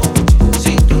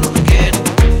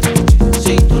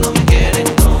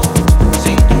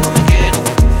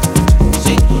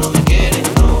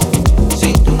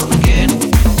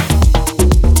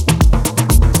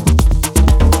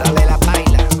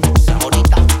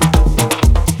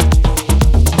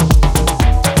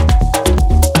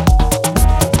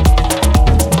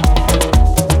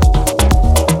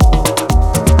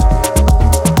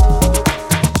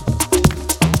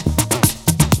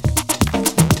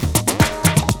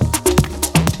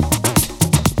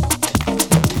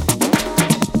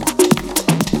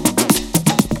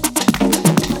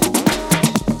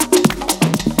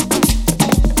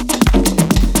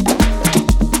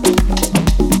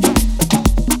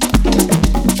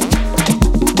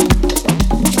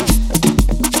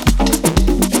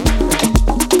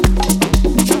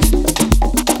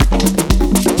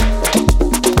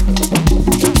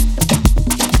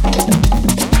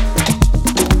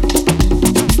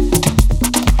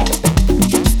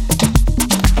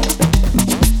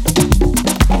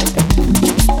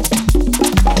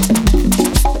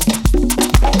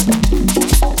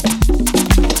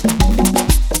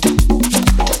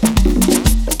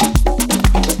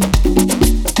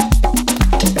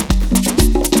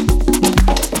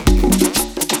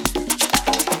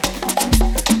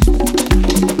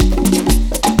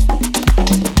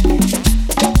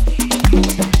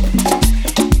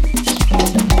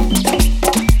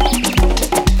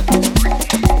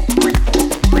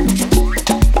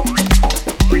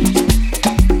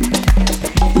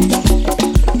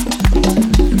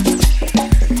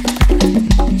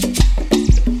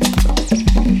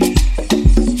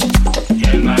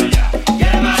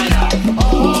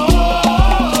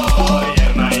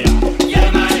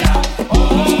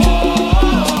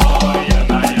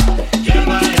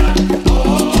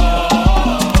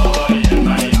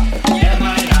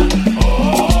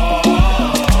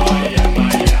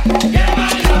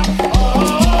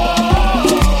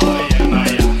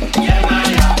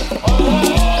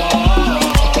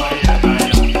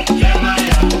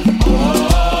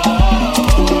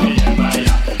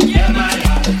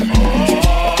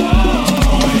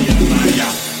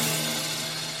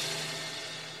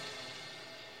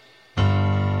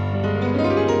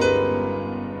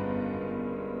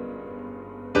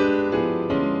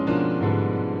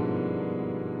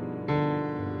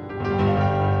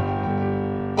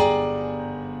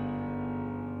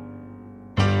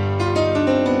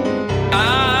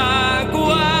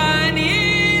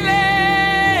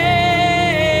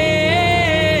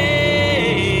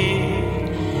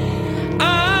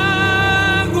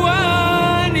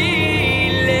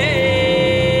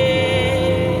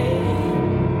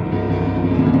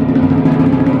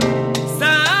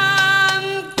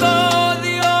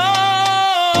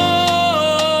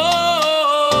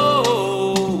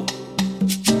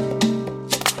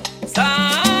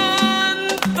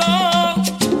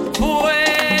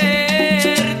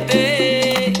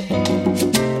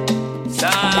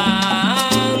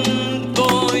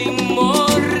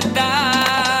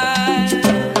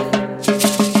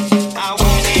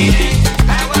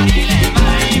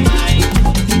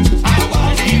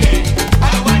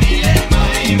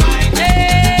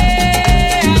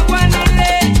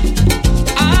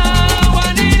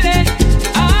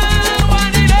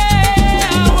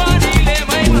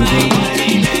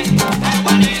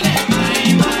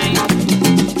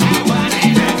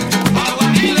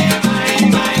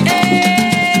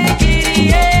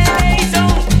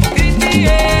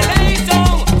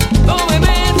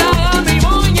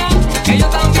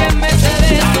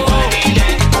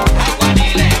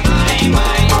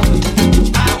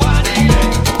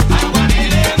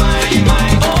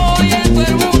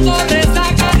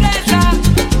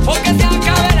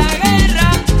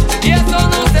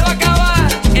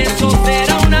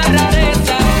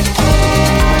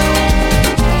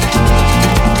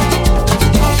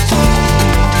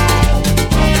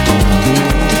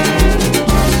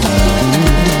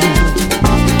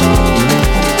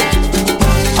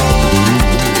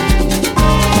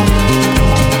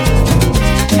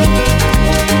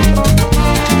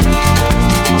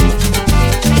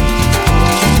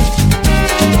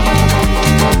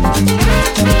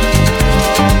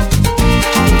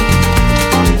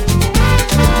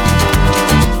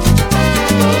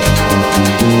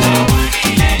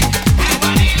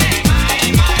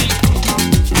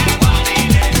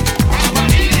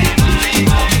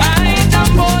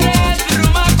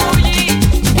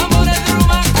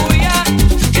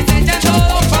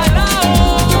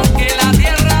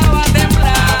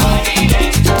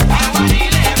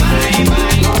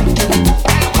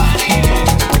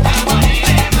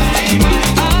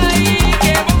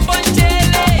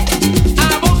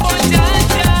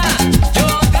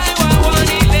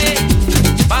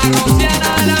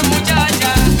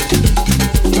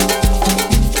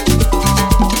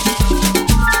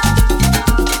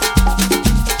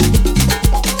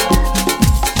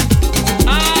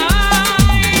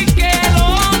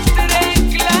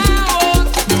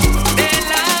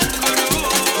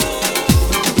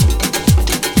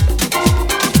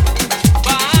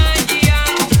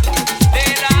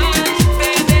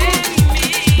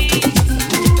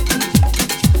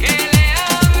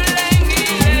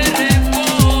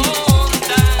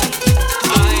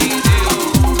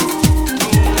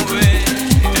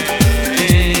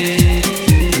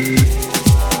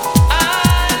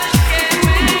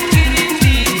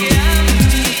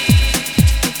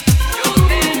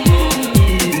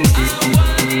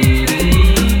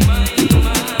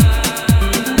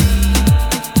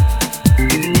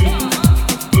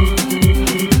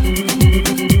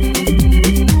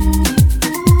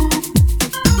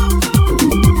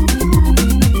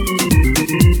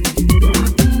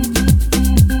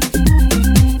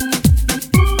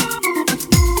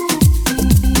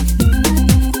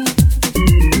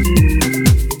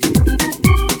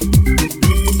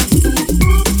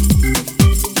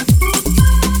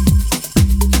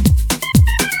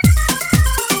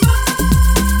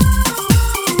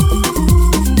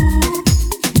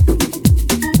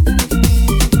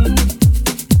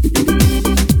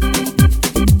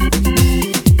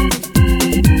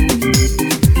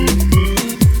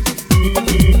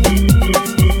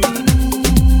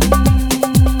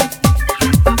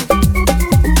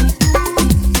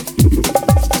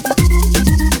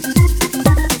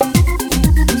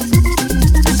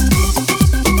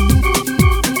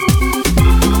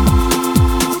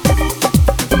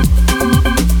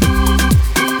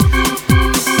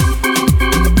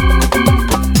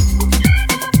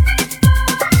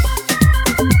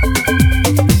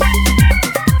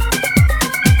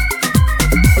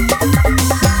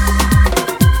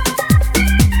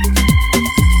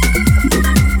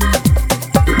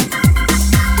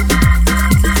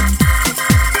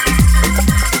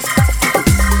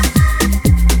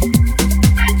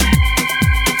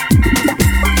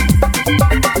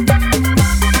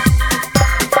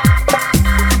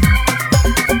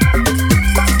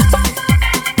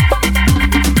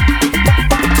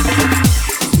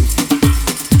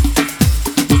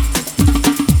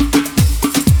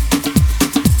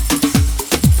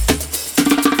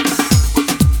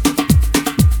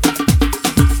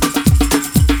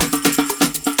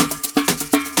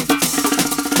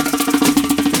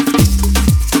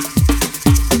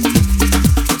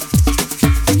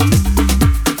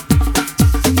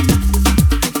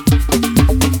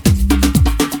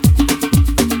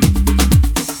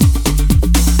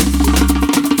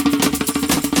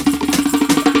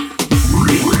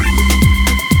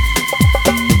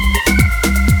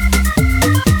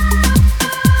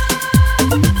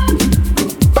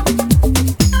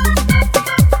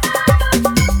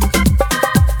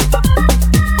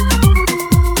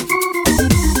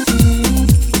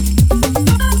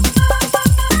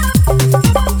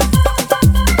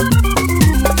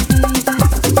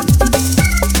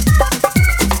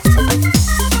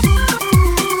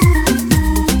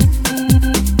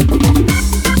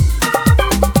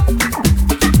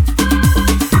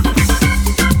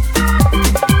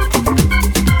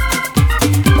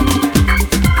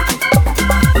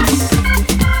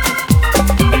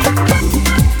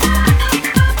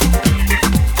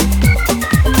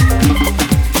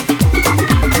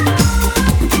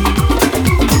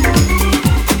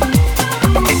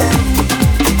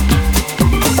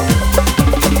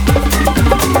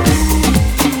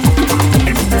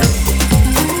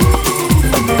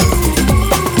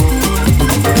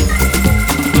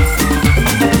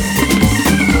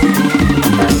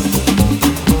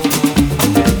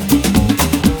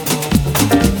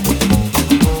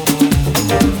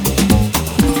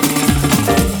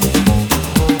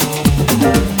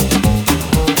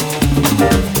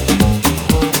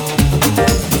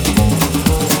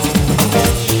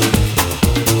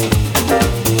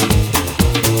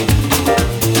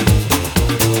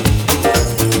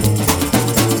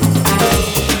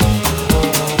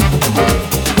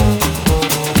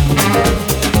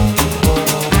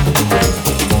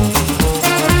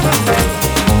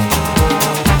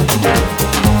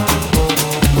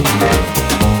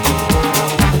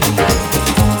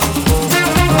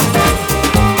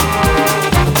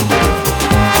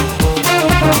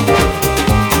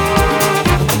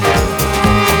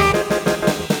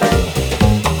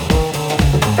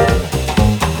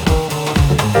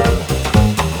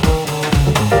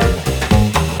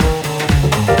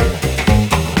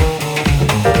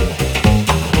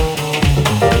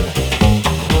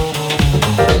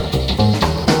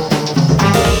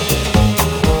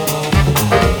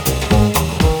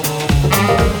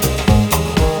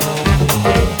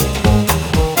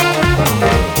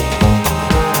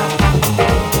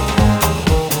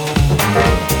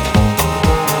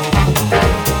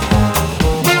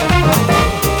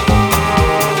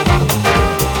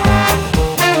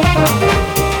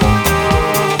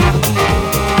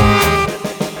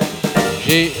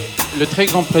le très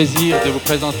grand plaisir de vous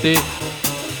présenter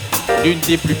l'une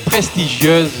des plus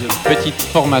prestigieuses petites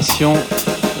formations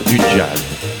du jazz.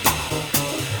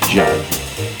 Jazz.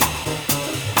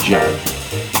 Jazz.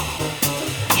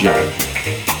 Jazz.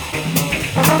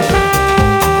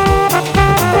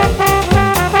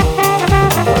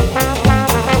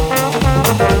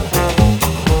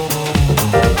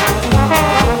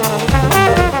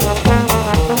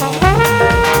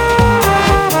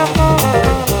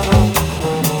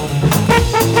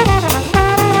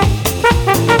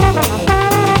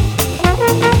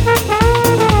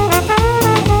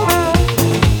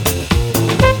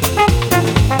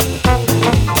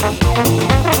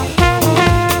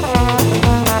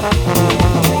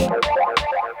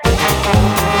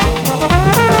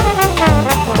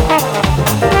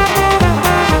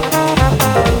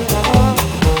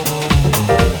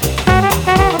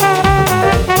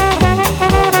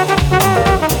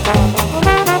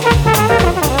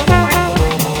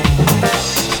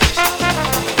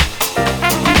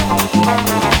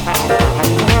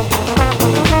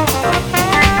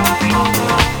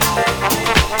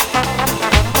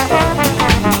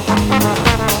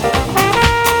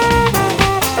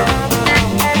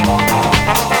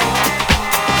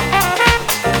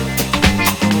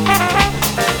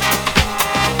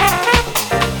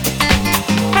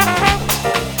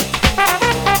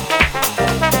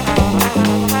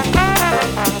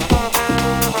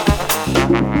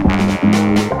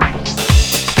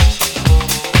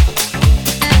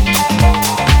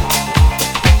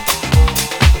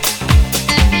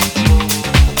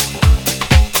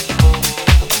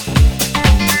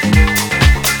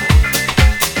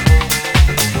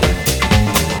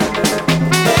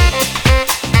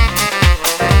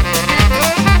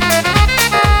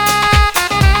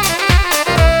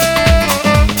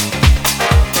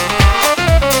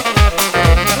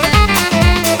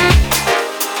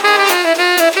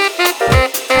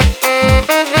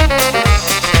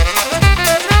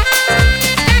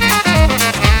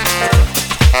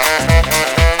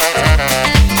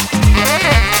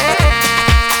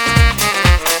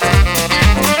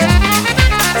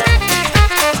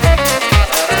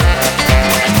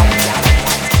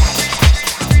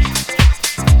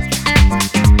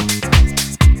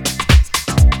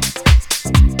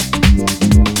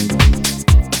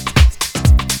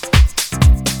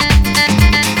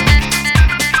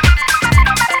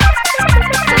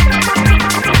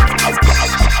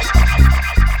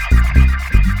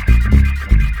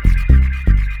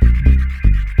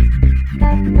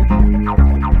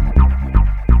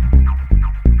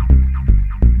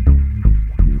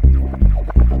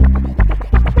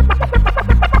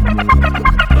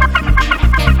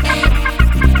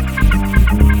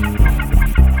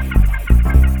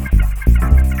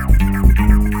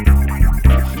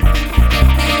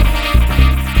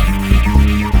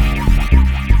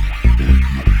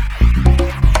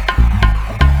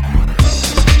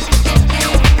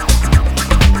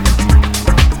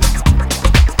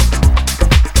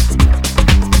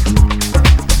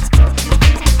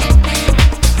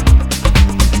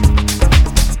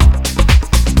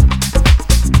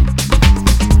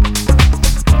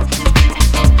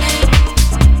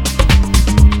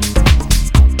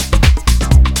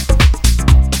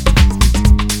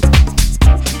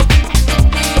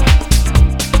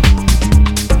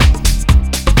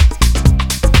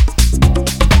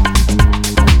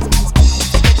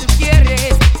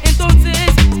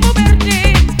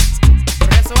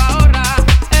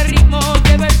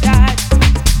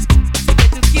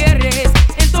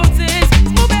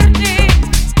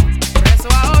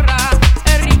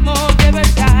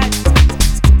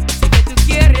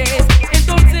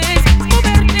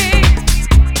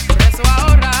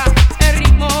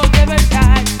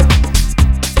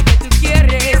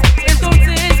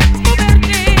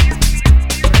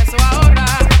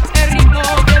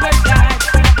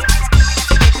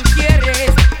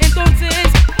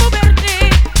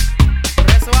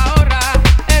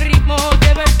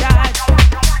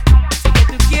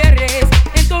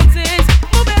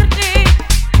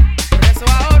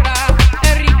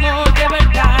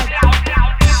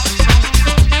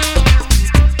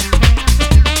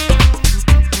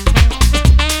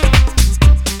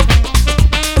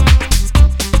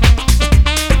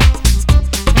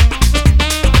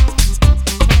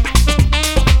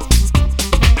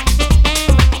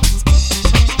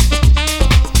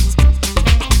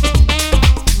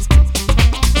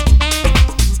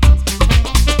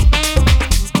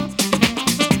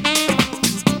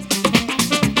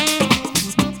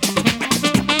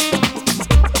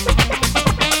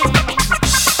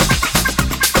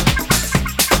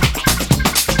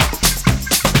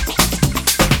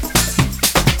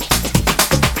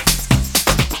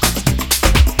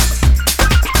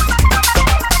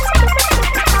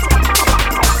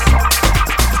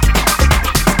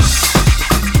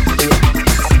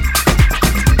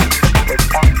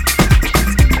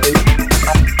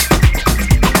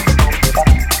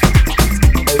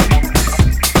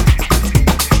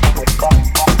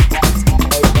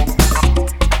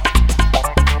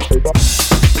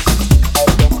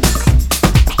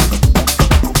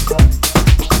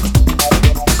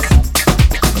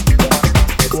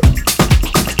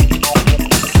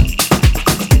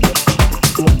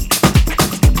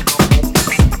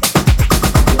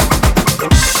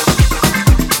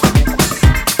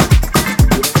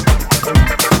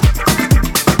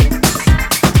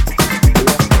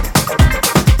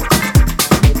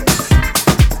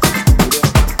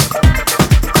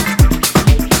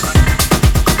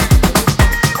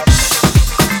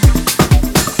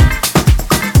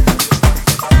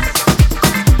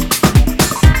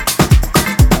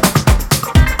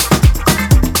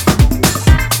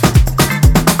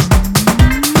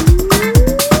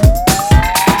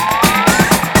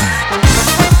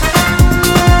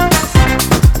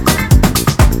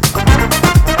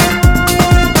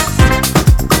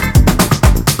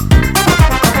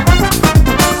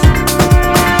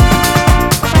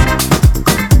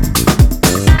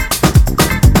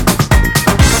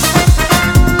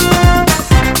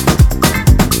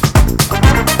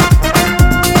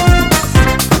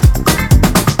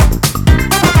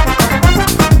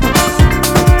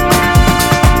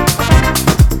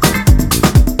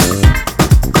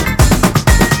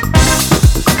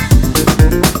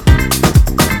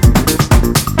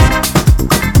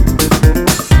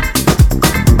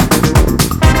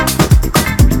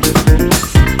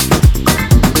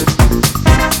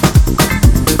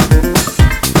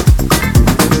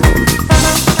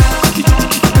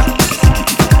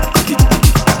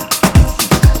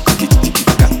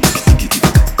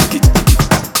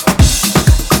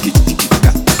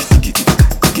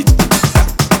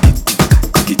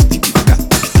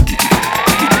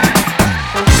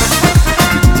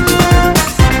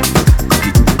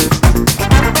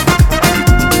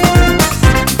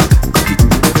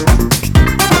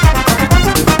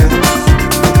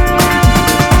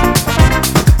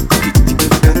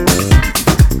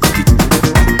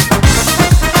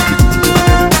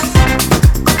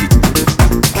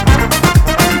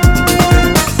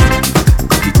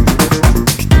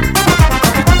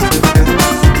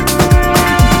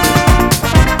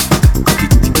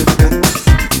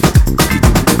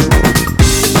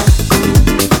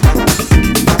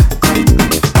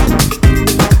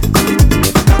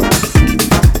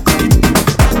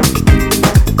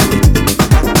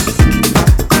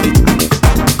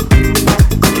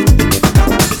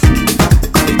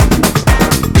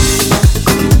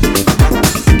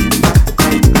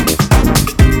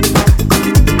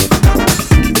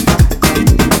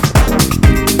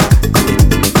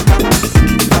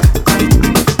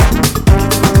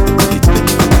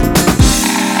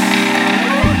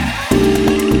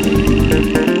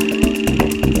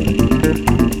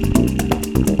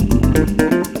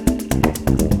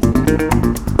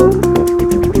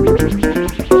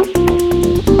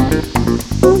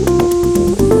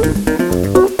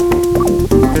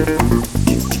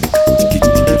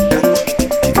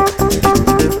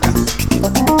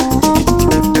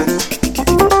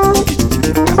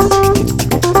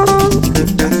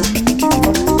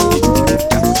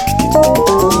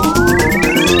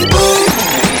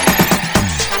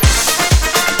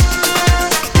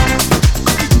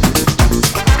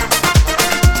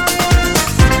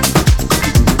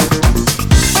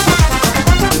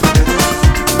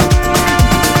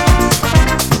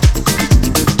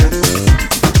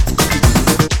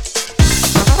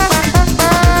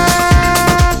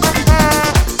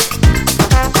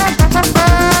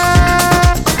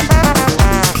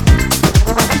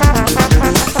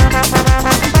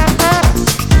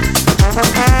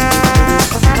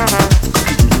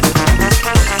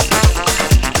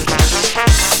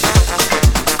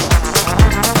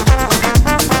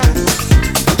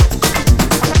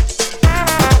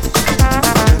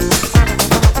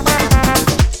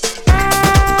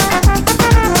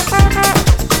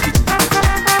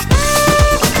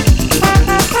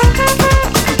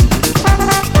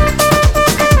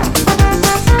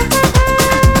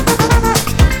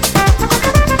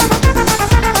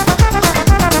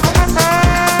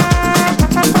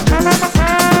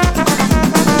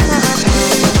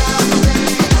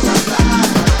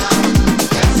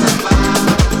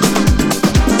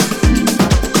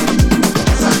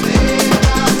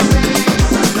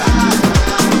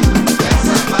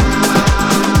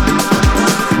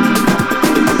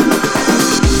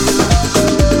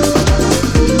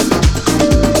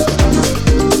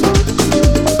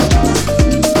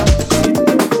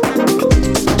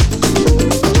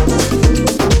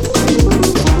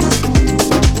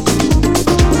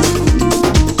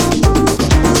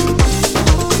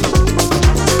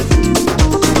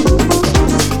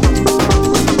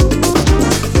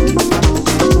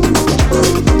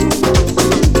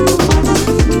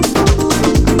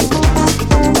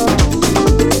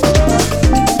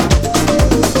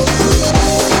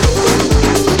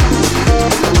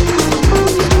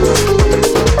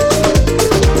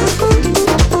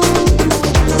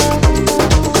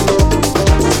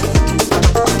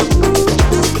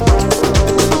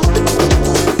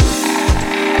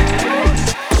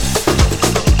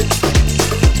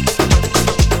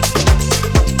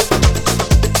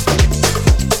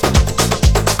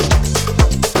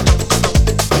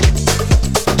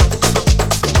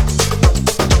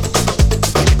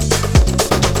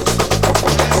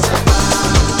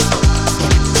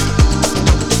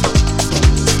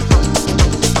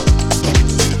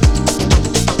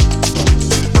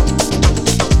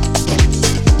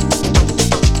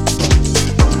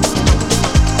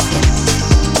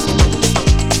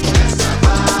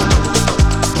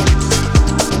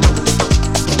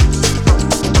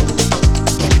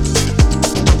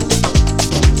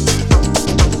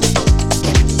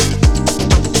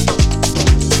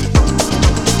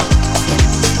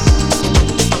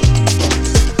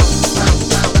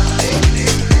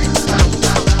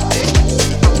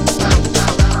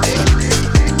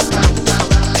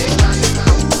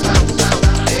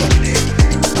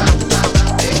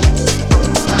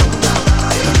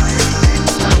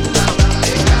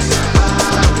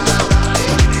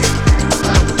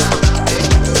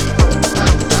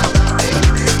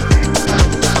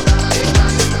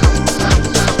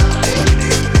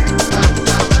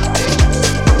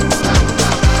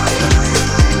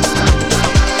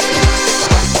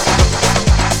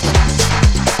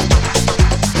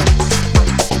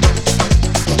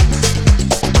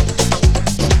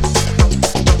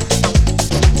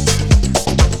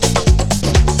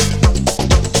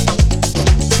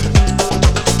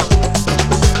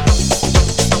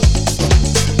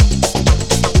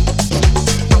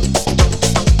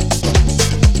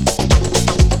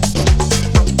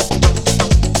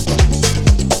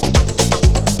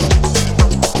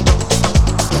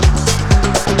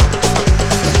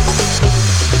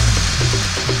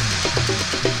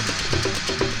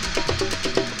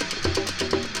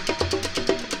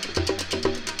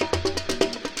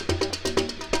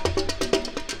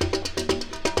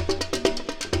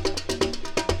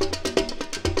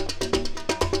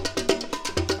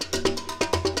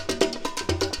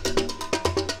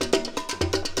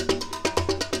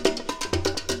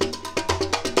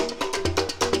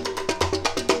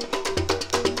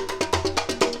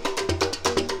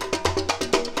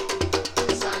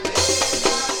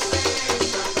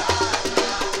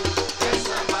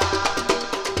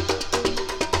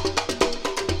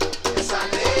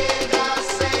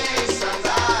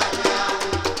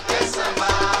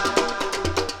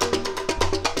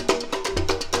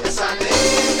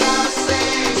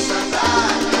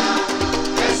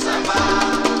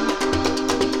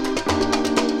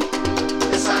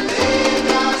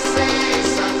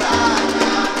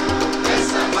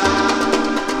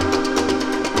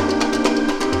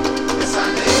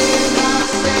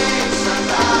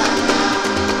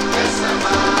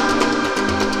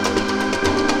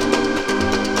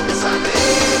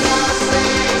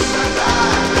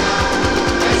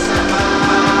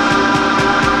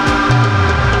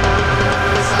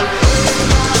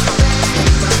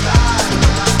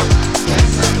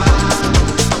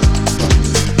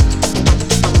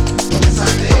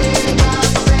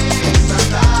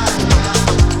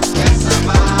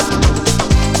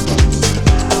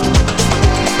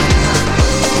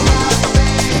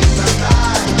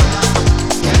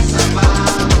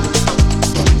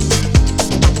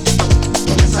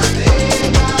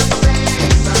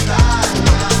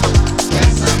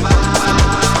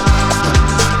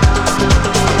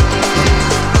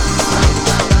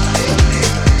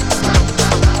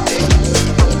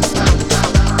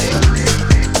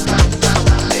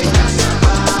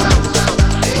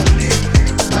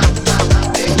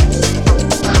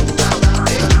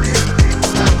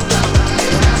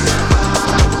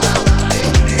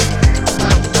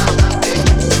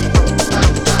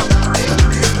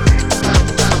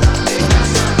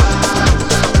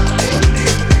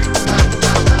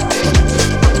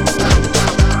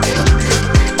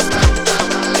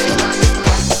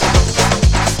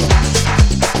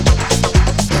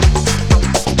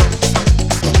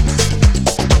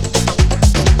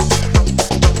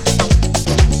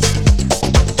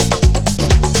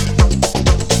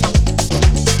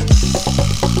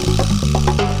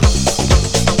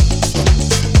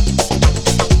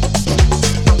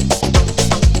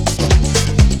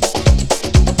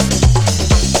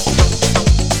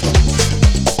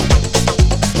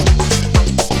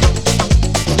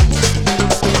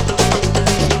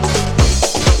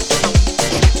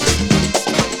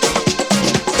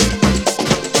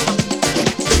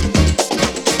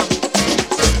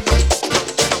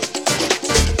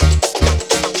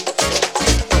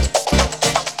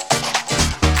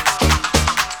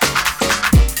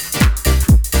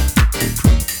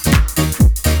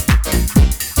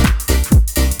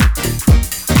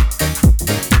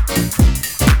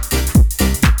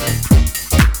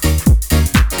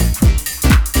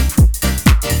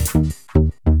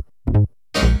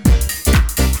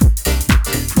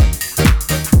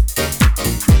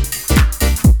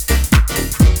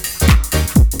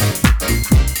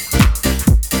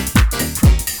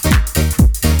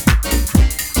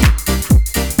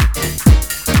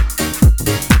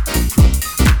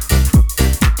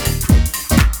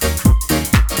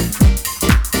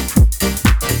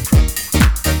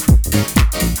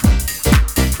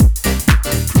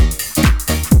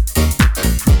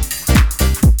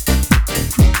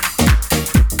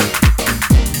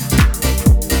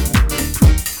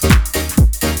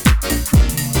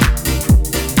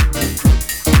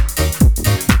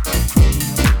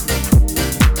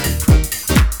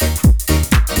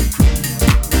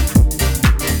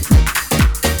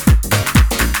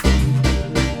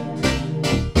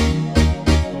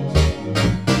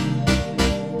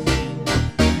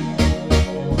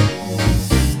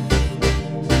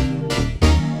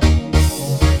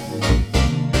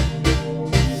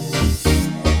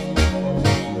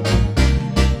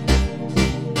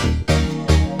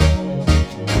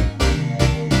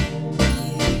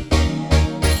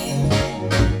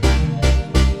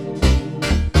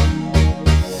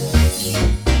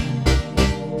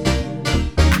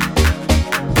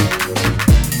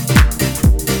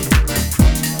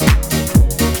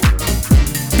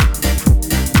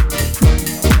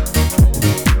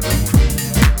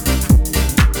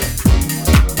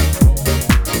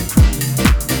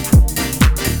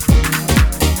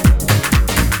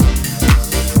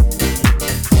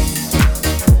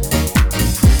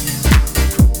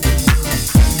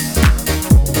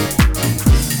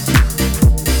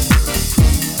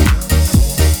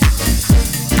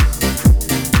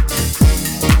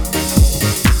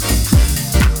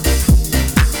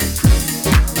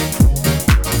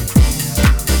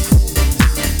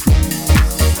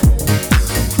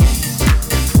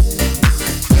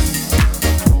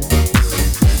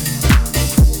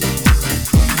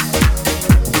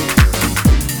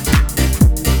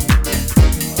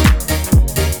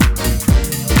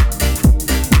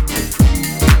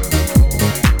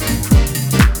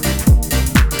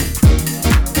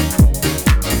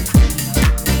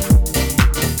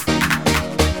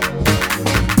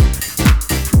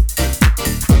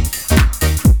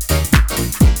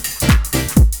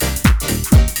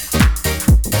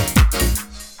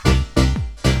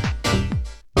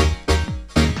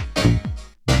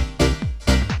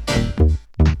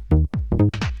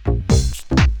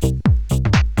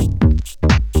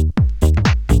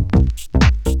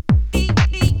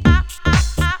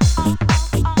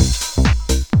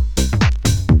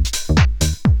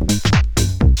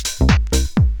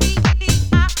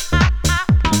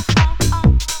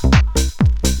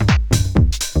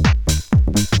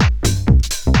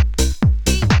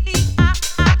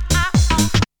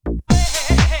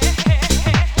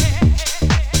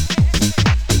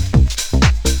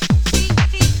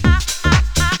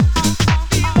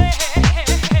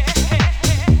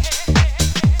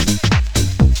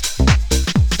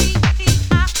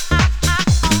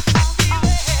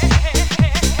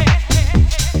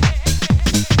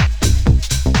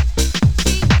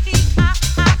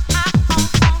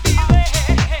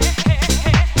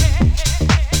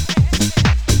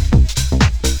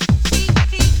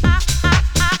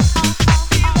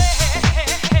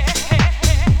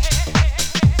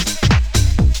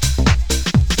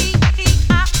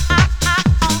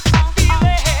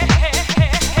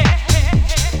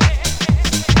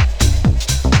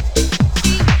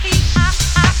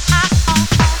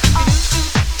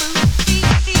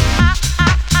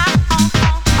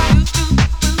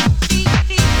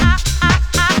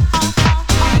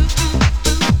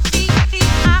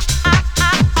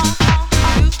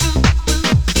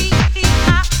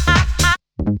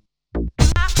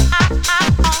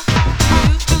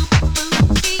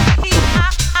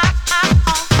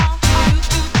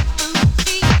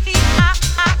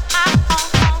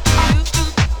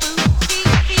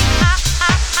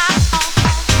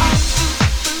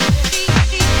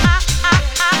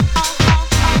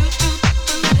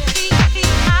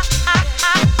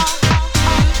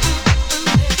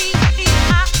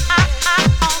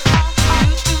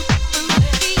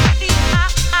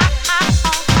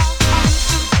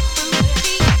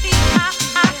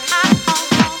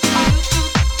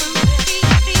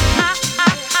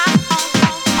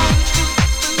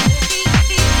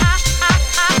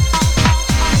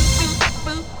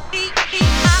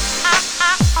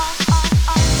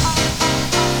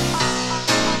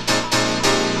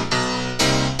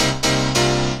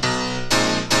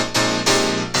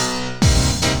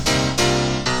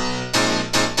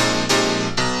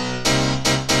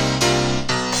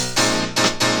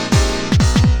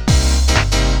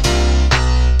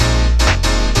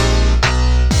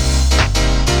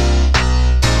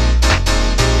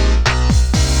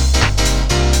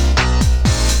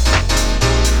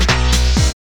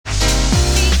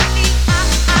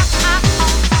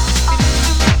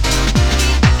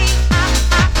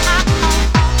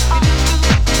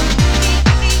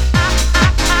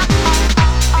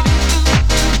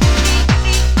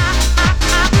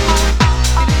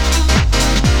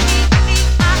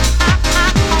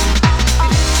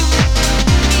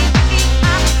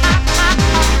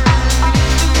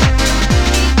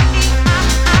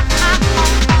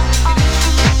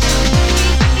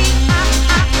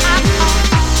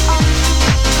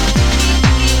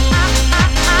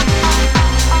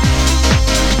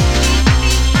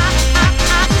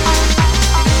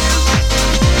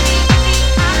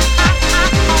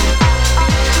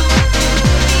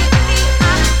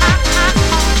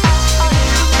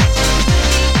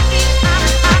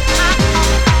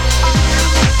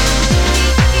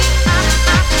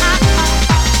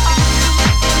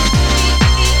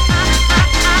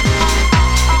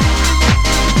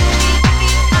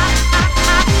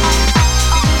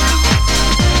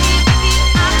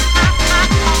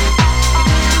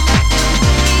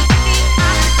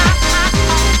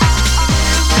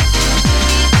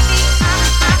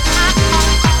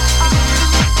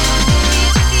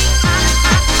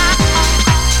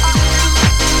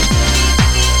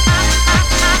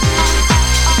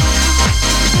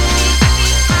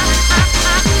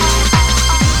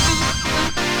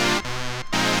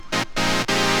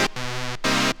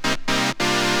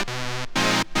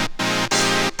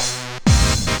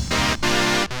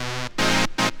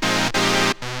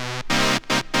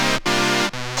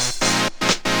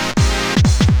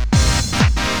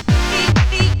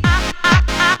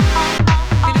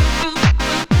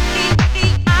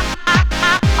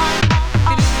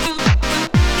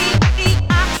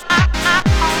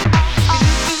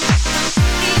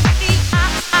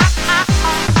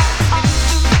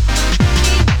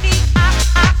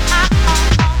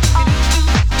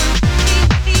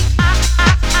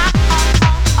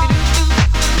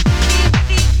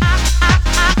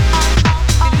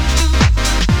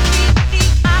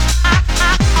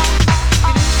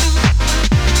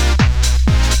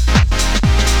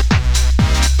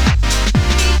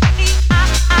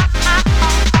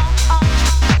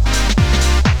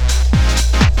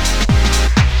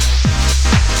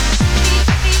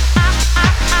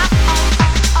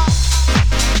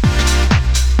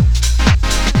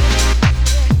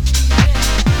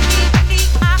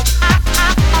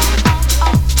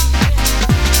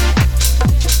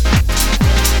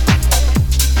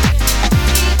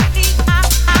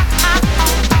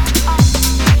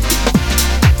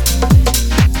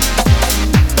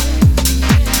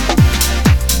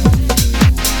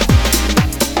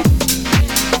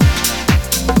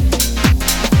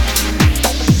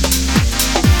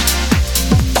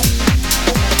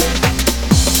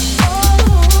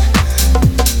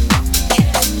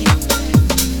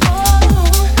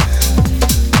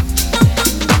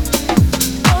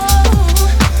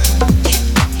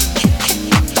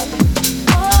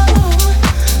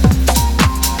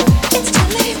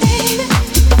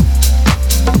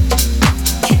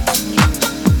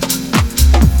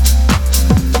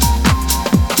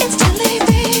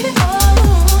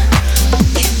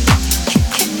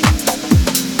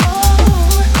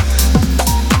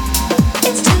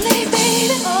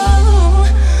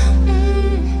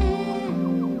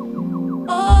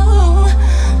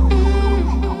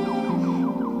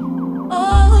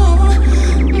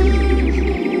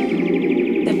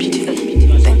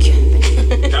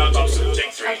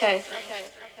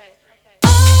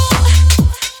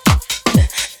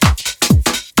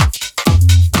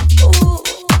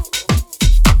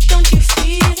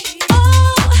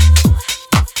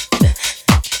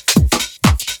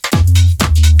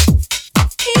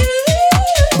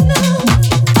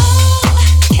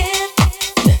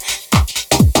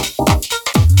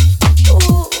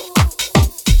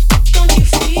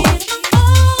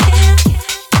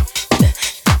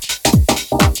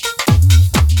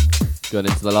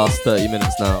 for the last 30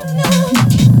 minutes now.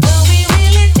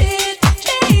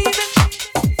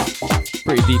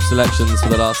 Pretty deep selections for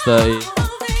the last 30.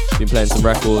 Been playing some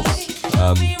records,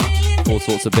 all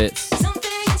sorts of bits.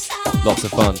 Lots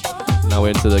of fun. Now we're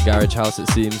into the garage house, it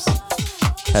seems.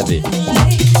 Heavy.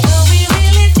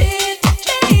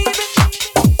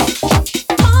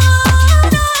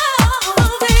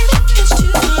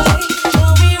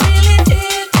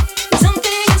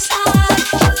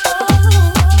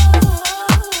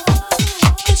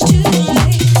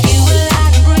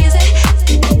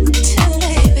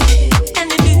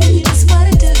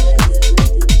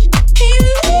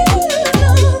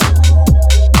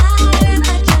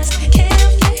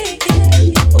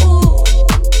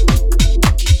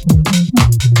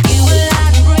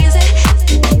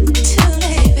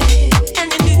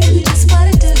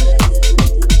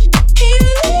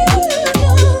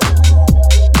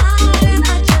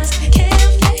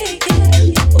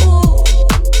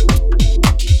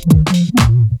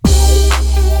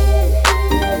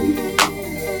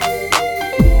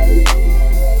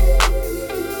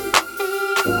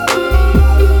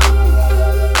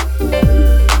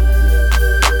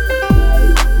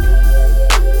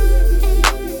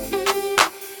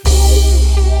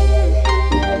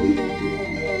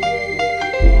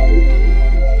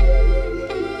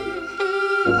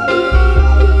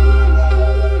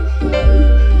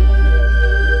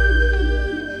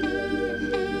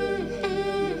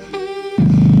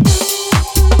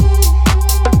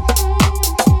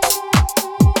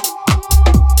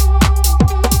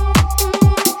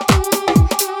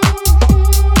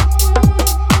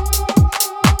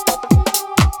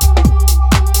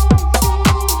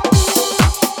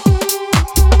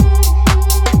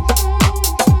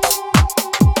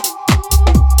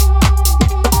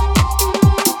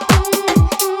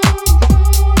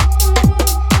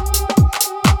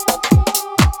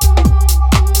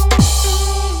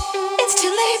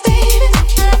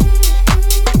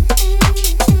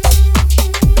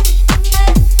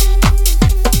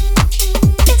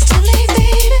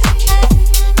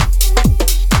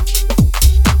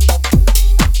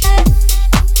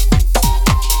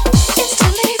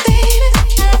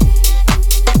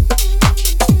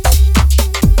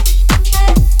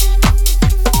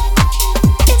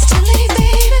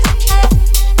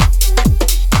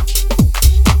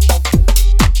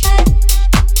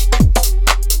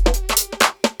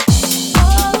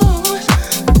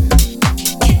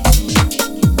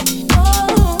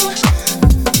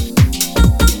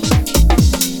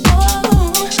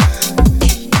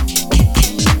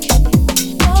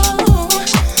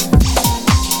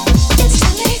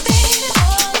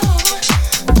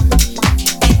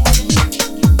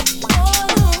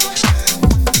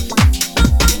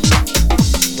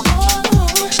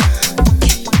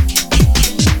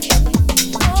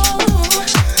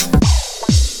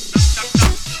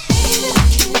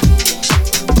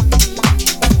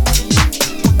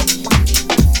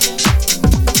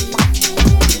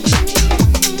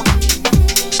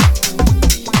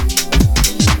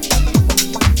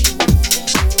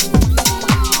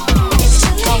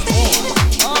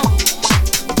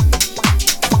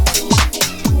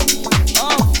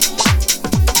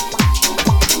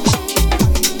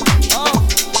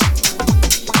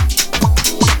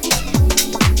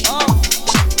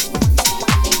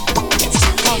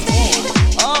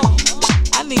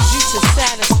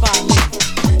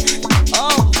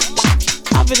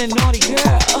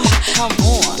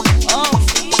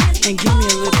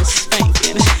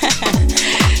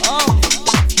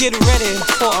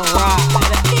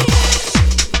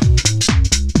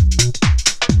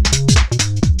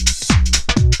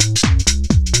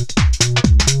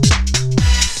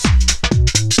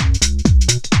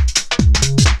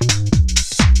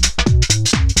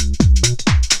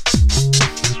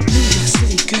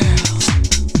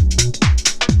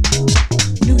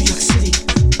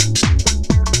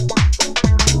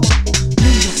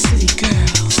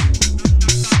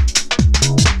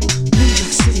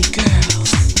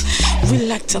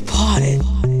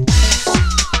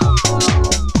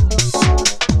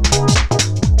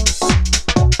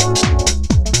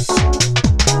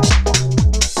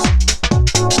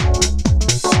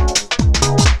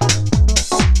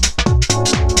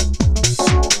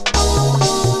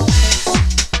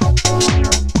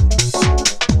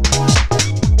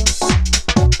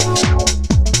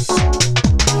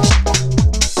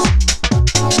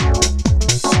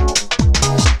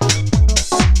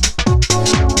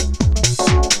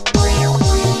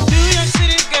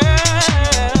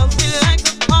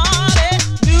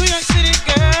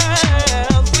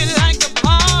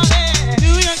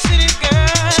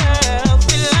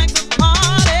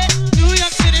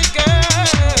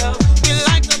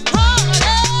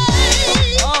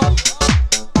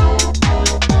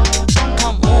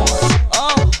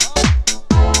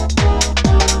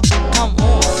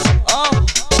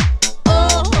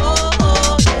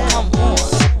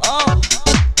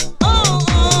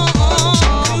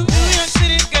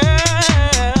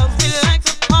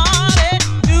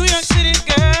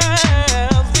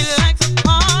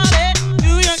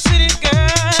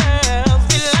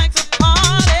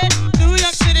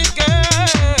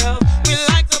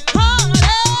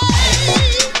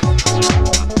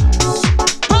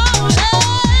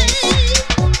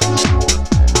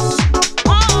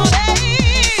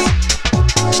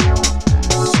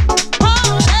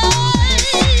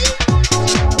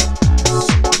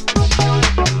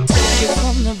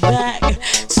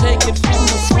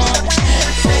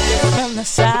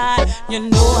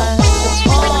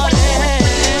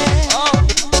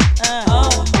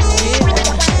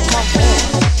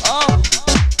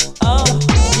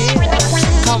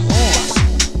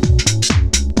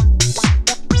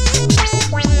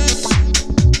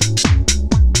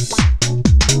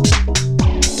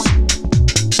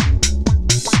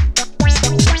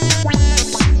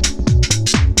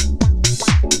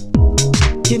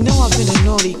 You know I've been a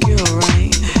naughty girl,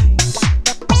 right?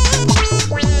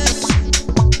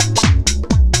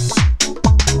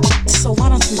 So why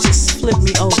don't you just flip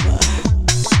me over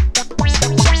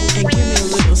and give me a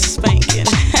little spanking?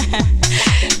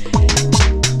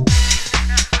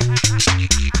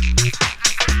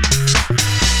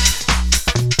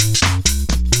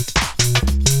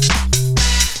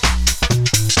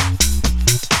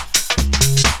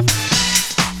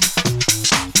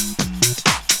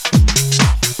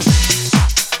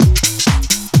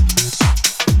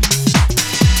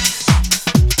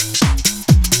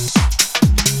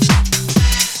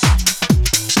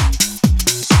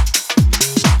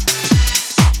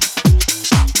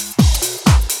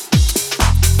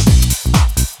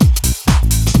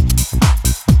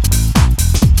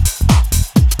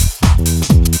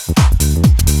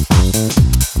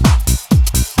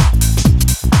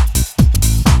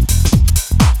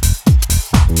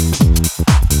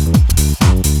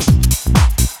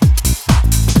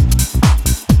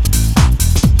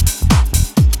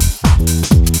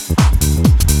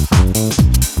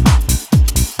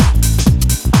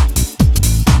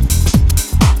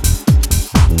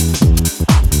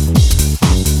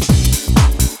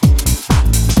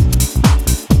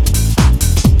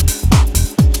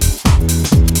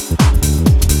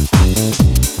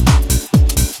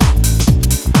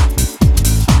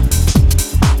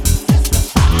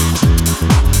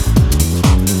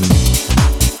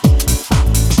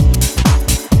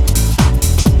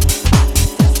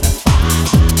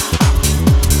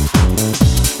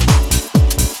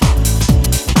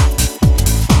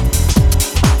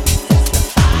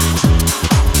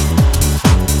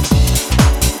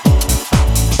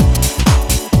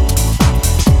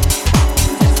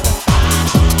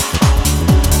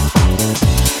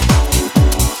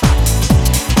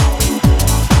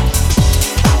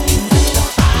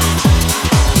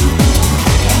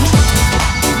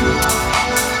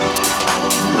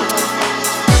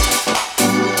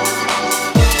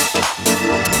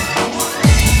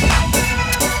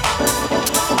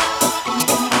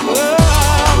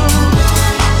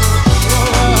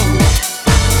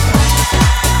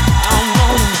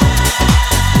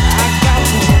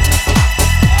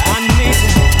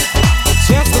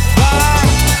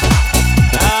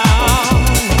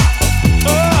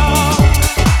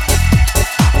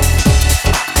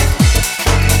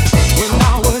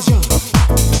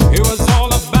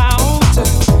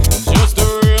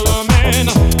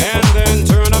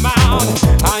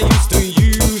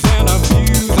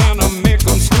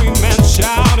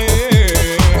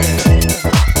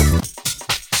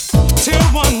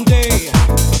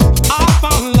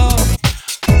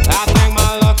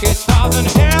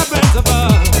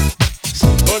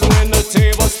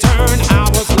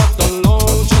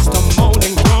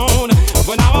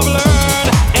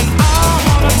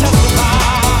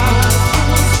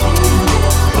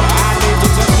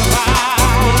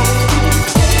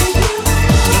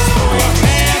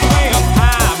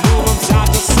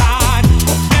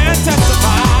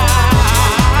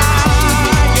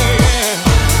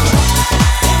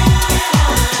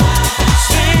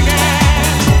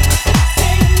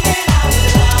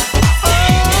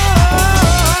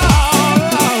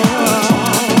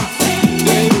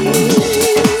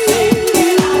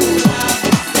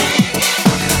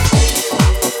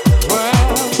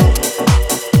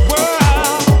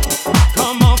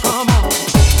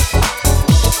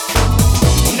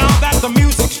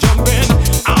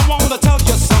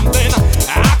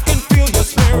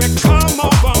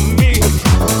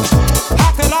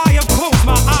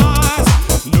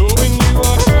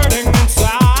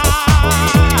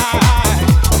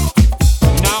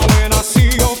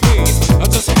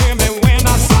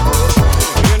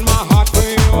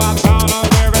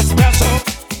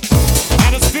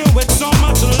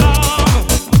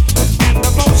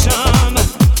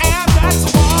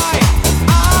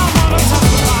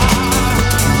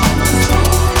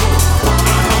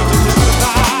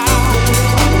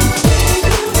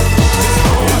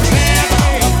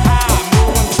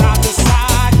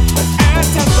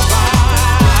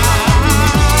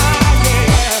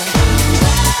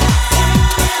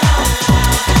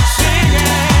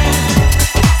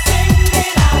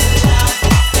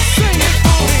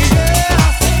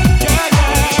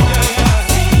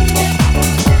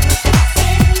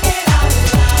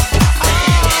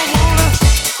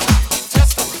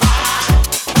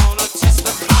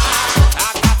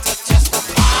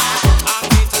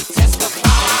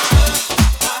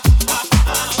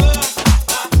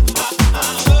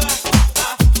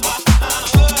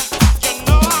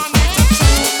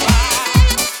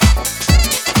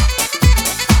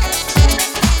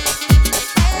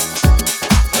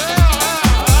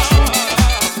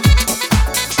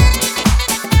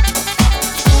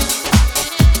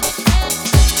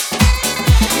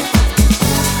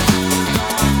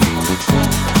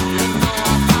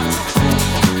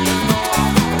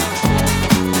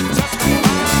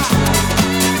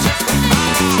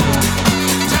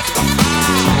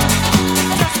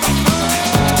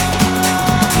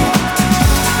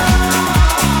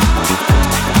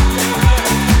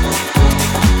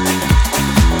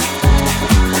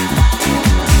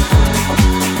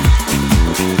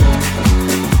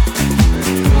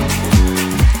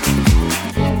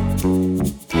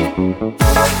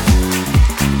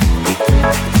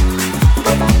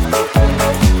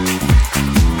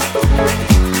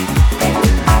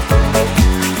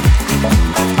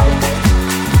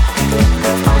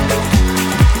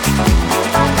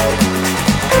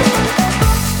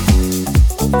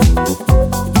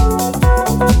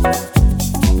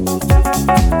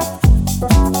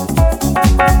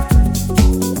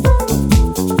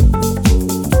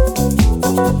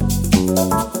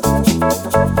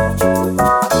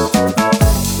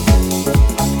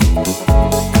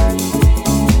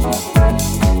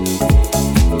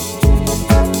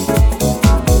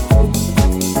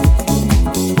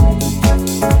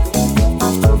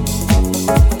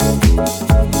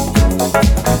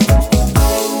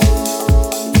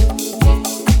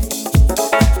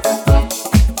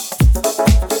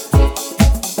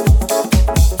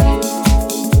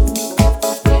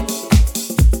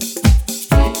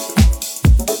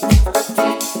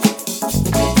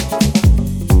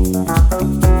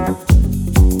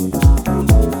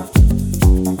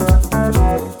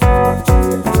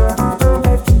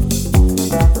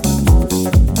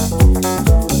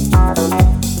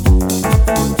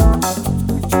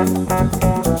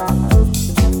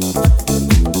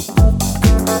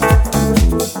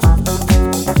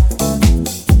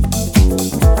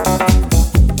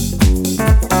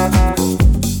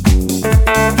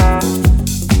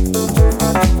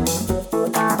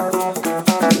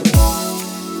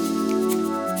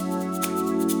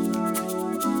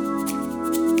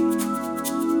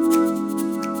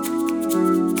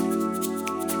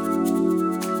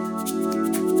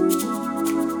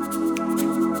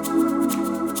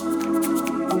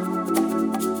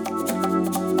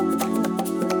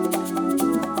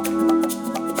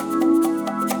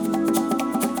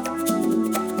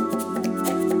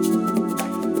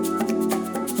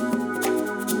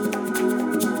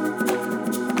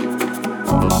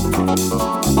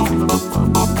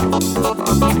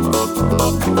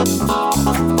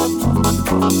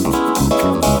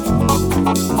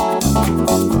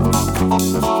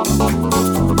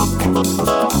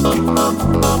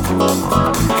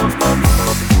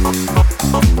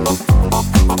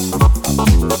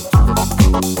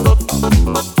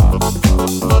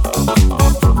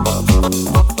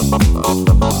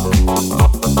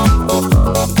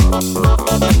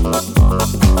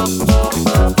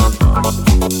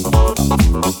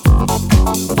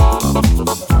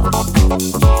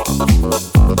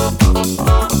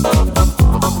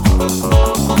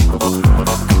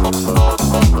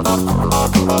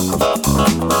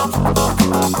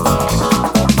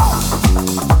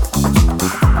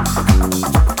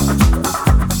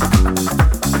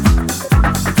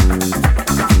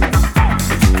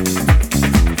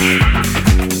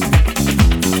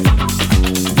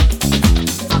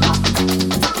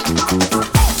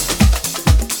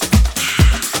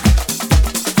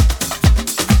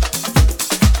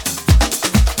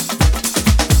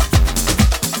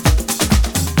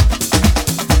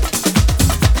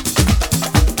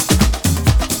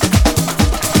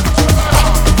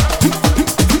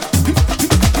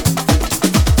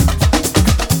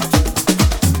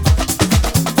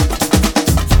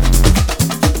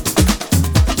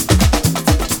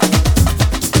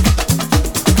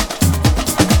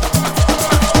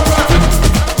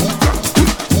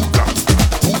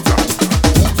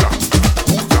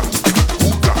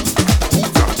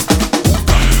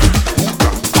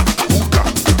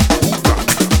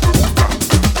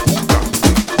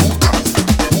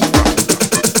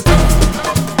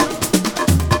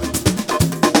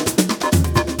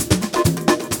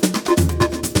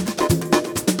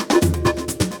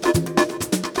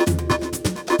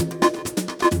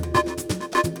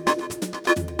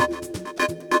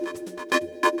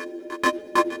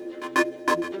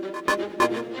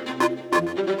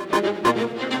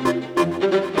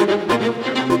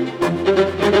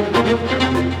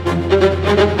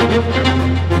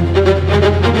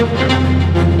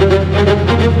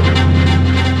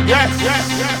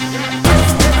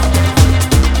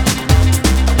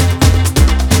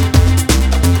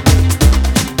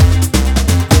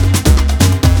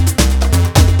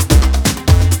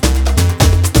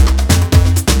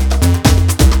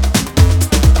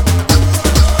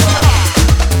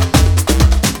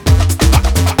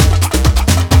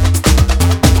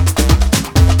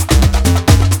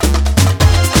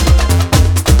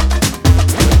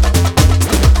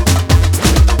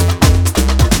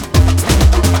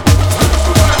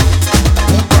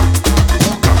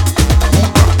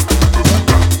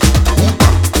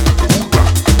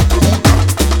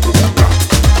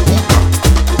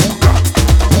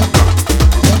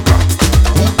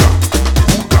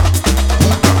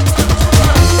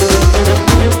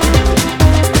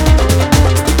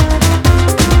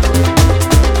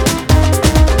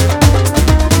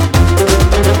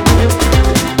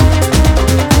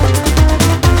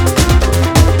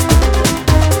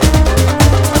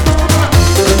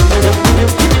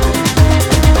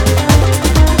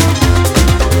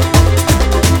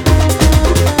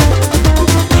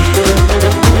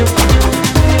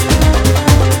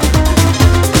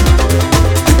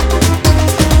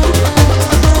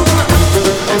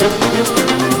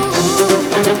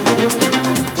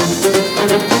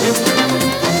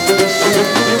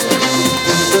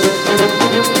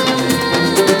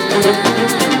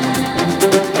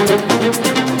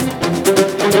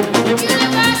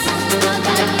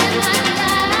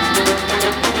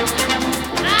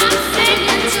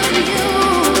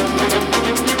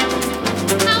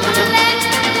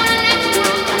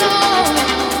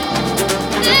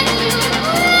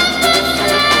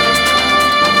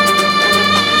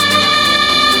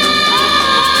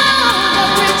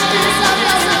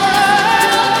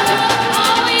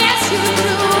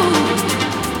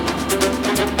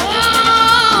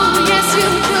 Oh,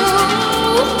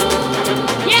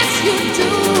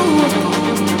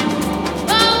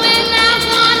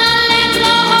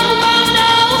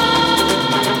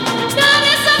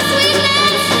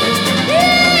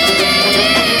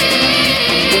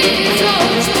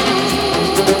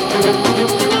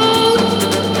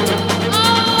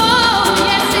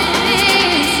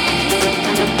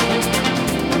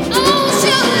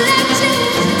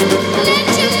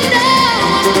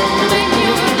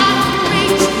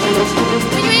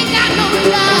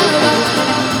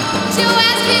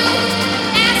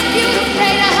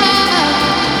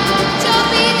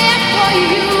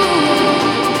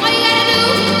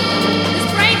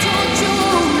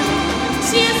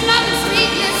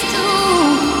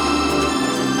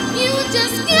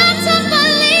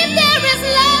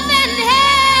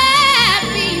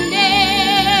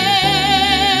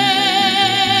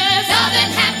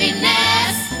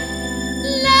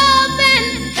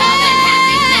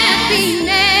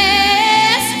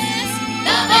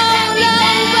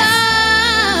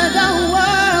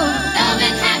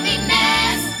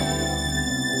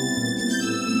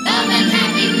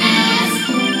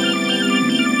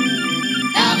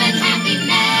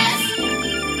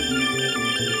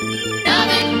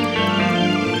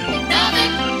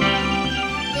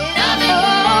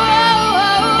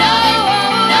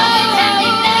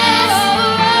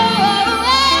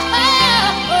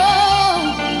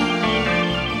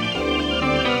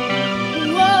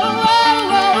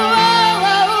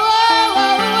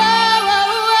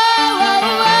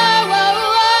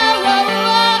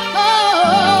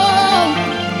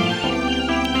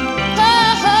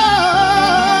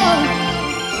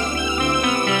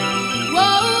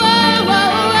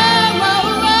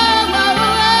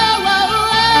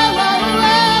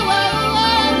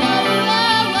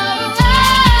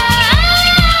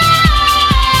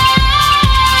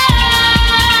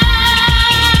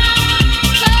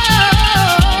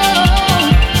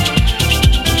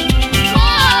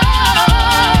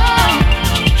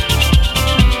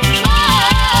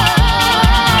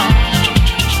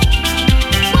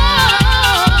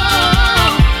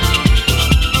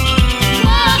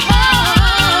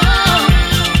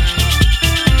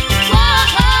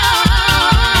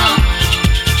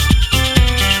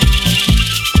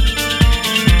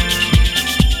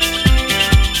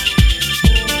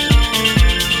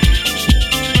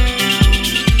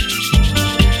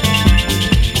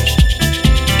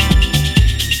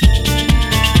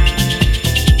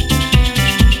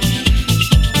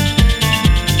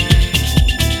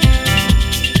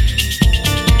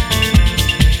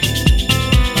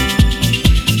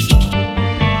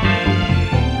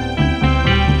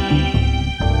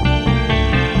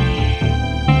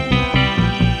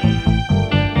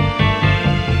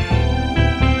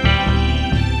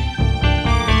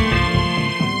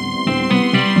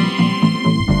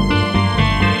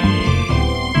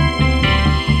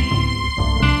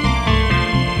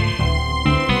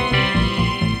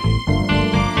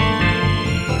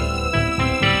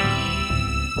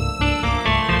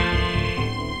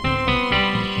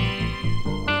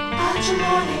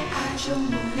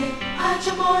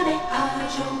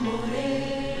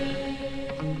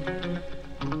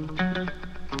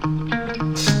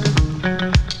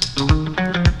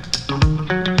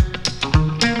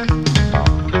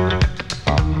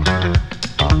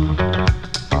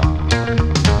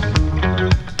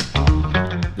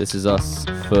 This is us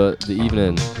for the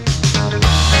evening.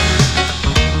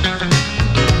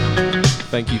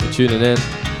 Thank you for tuning in.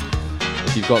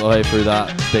 If you've got the way through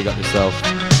that, big up yourself.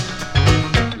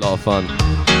 A lot of fun.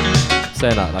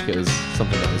 Saying that like it was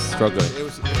something that was struggling. It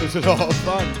was a lot of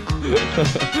fun. Great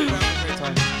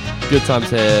time. Good times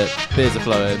here, beers are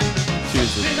flowing,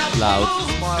 tunes are loud.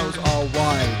 Smiles are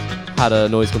wide. Had a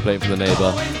noise complaint from the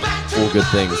neighbour. All good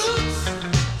things.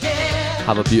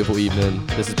 Have a beautiful evening.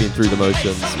 This has been Through the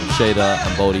Motions with Shadeda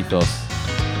and Bold Ethos.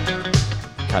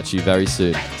 Catch you very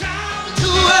soon.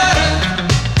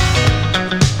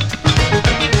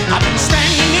 I've been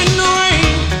standing in the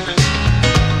rain,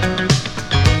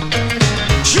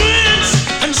 drenched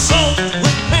and soaked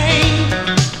with pain,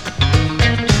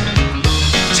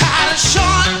 tired of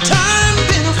short-term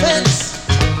benefits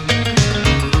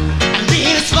and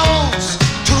being exposed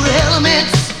to the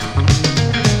elements.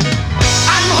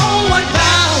 I'm homeward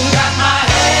bound, got my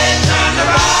head turned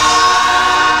around.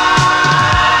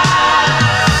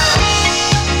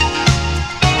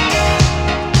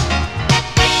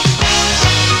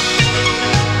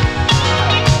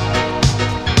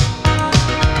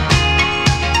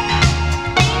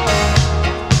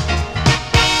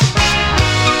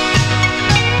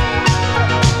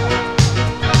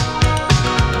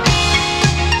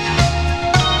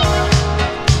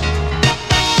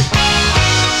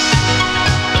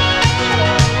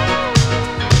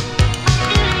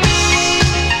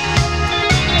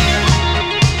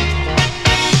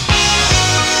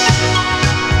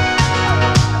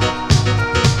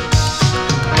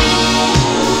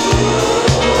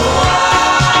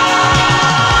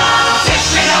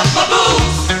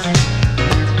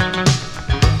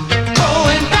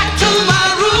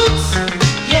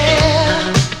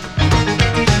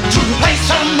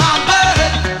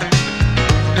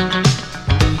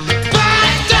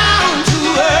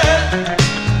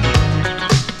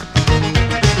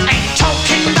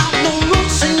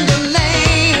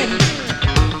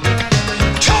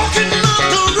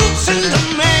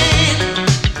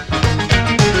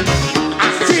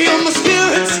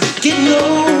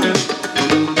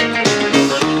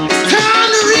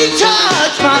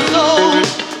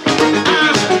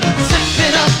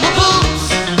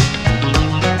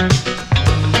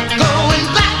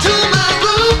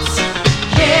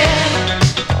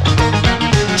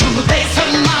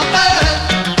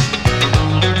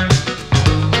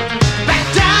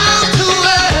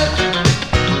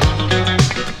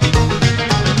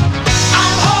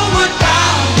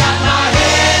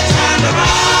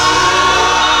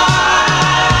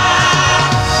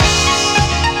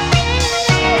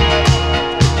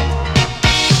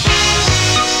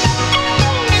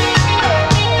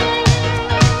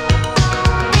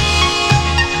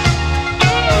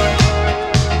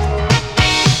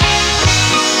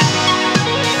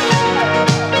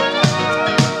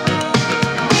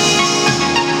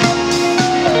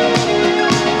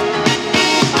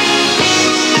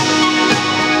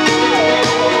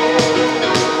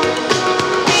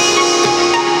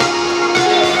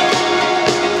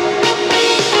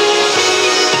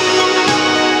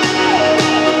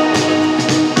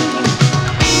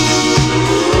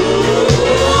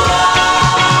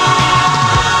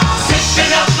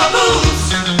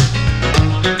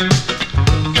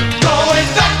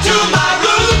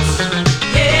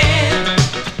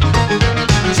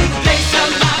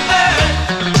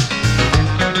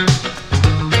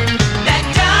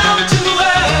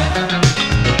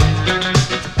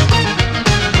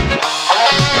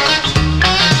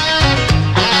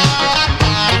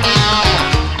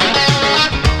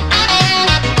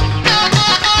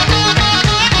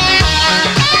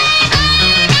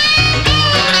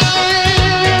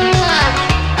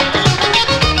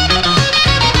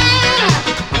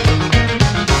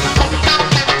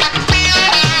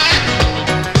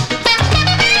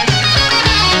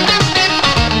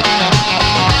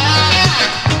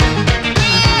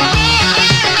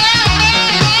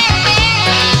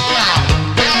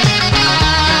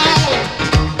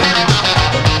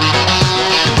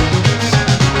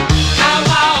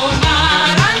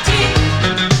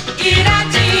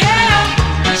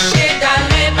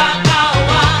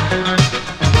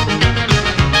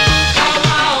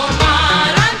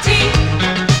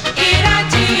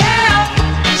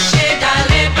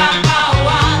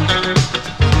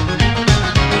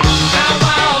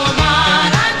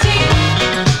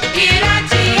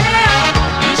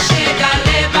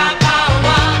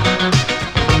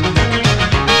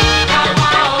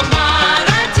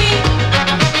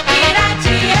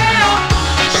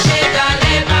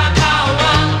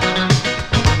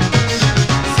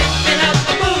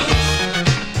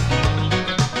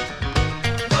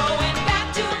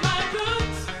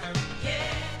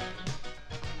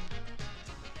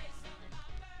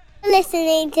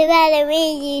 listening to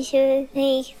Valerie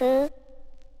People.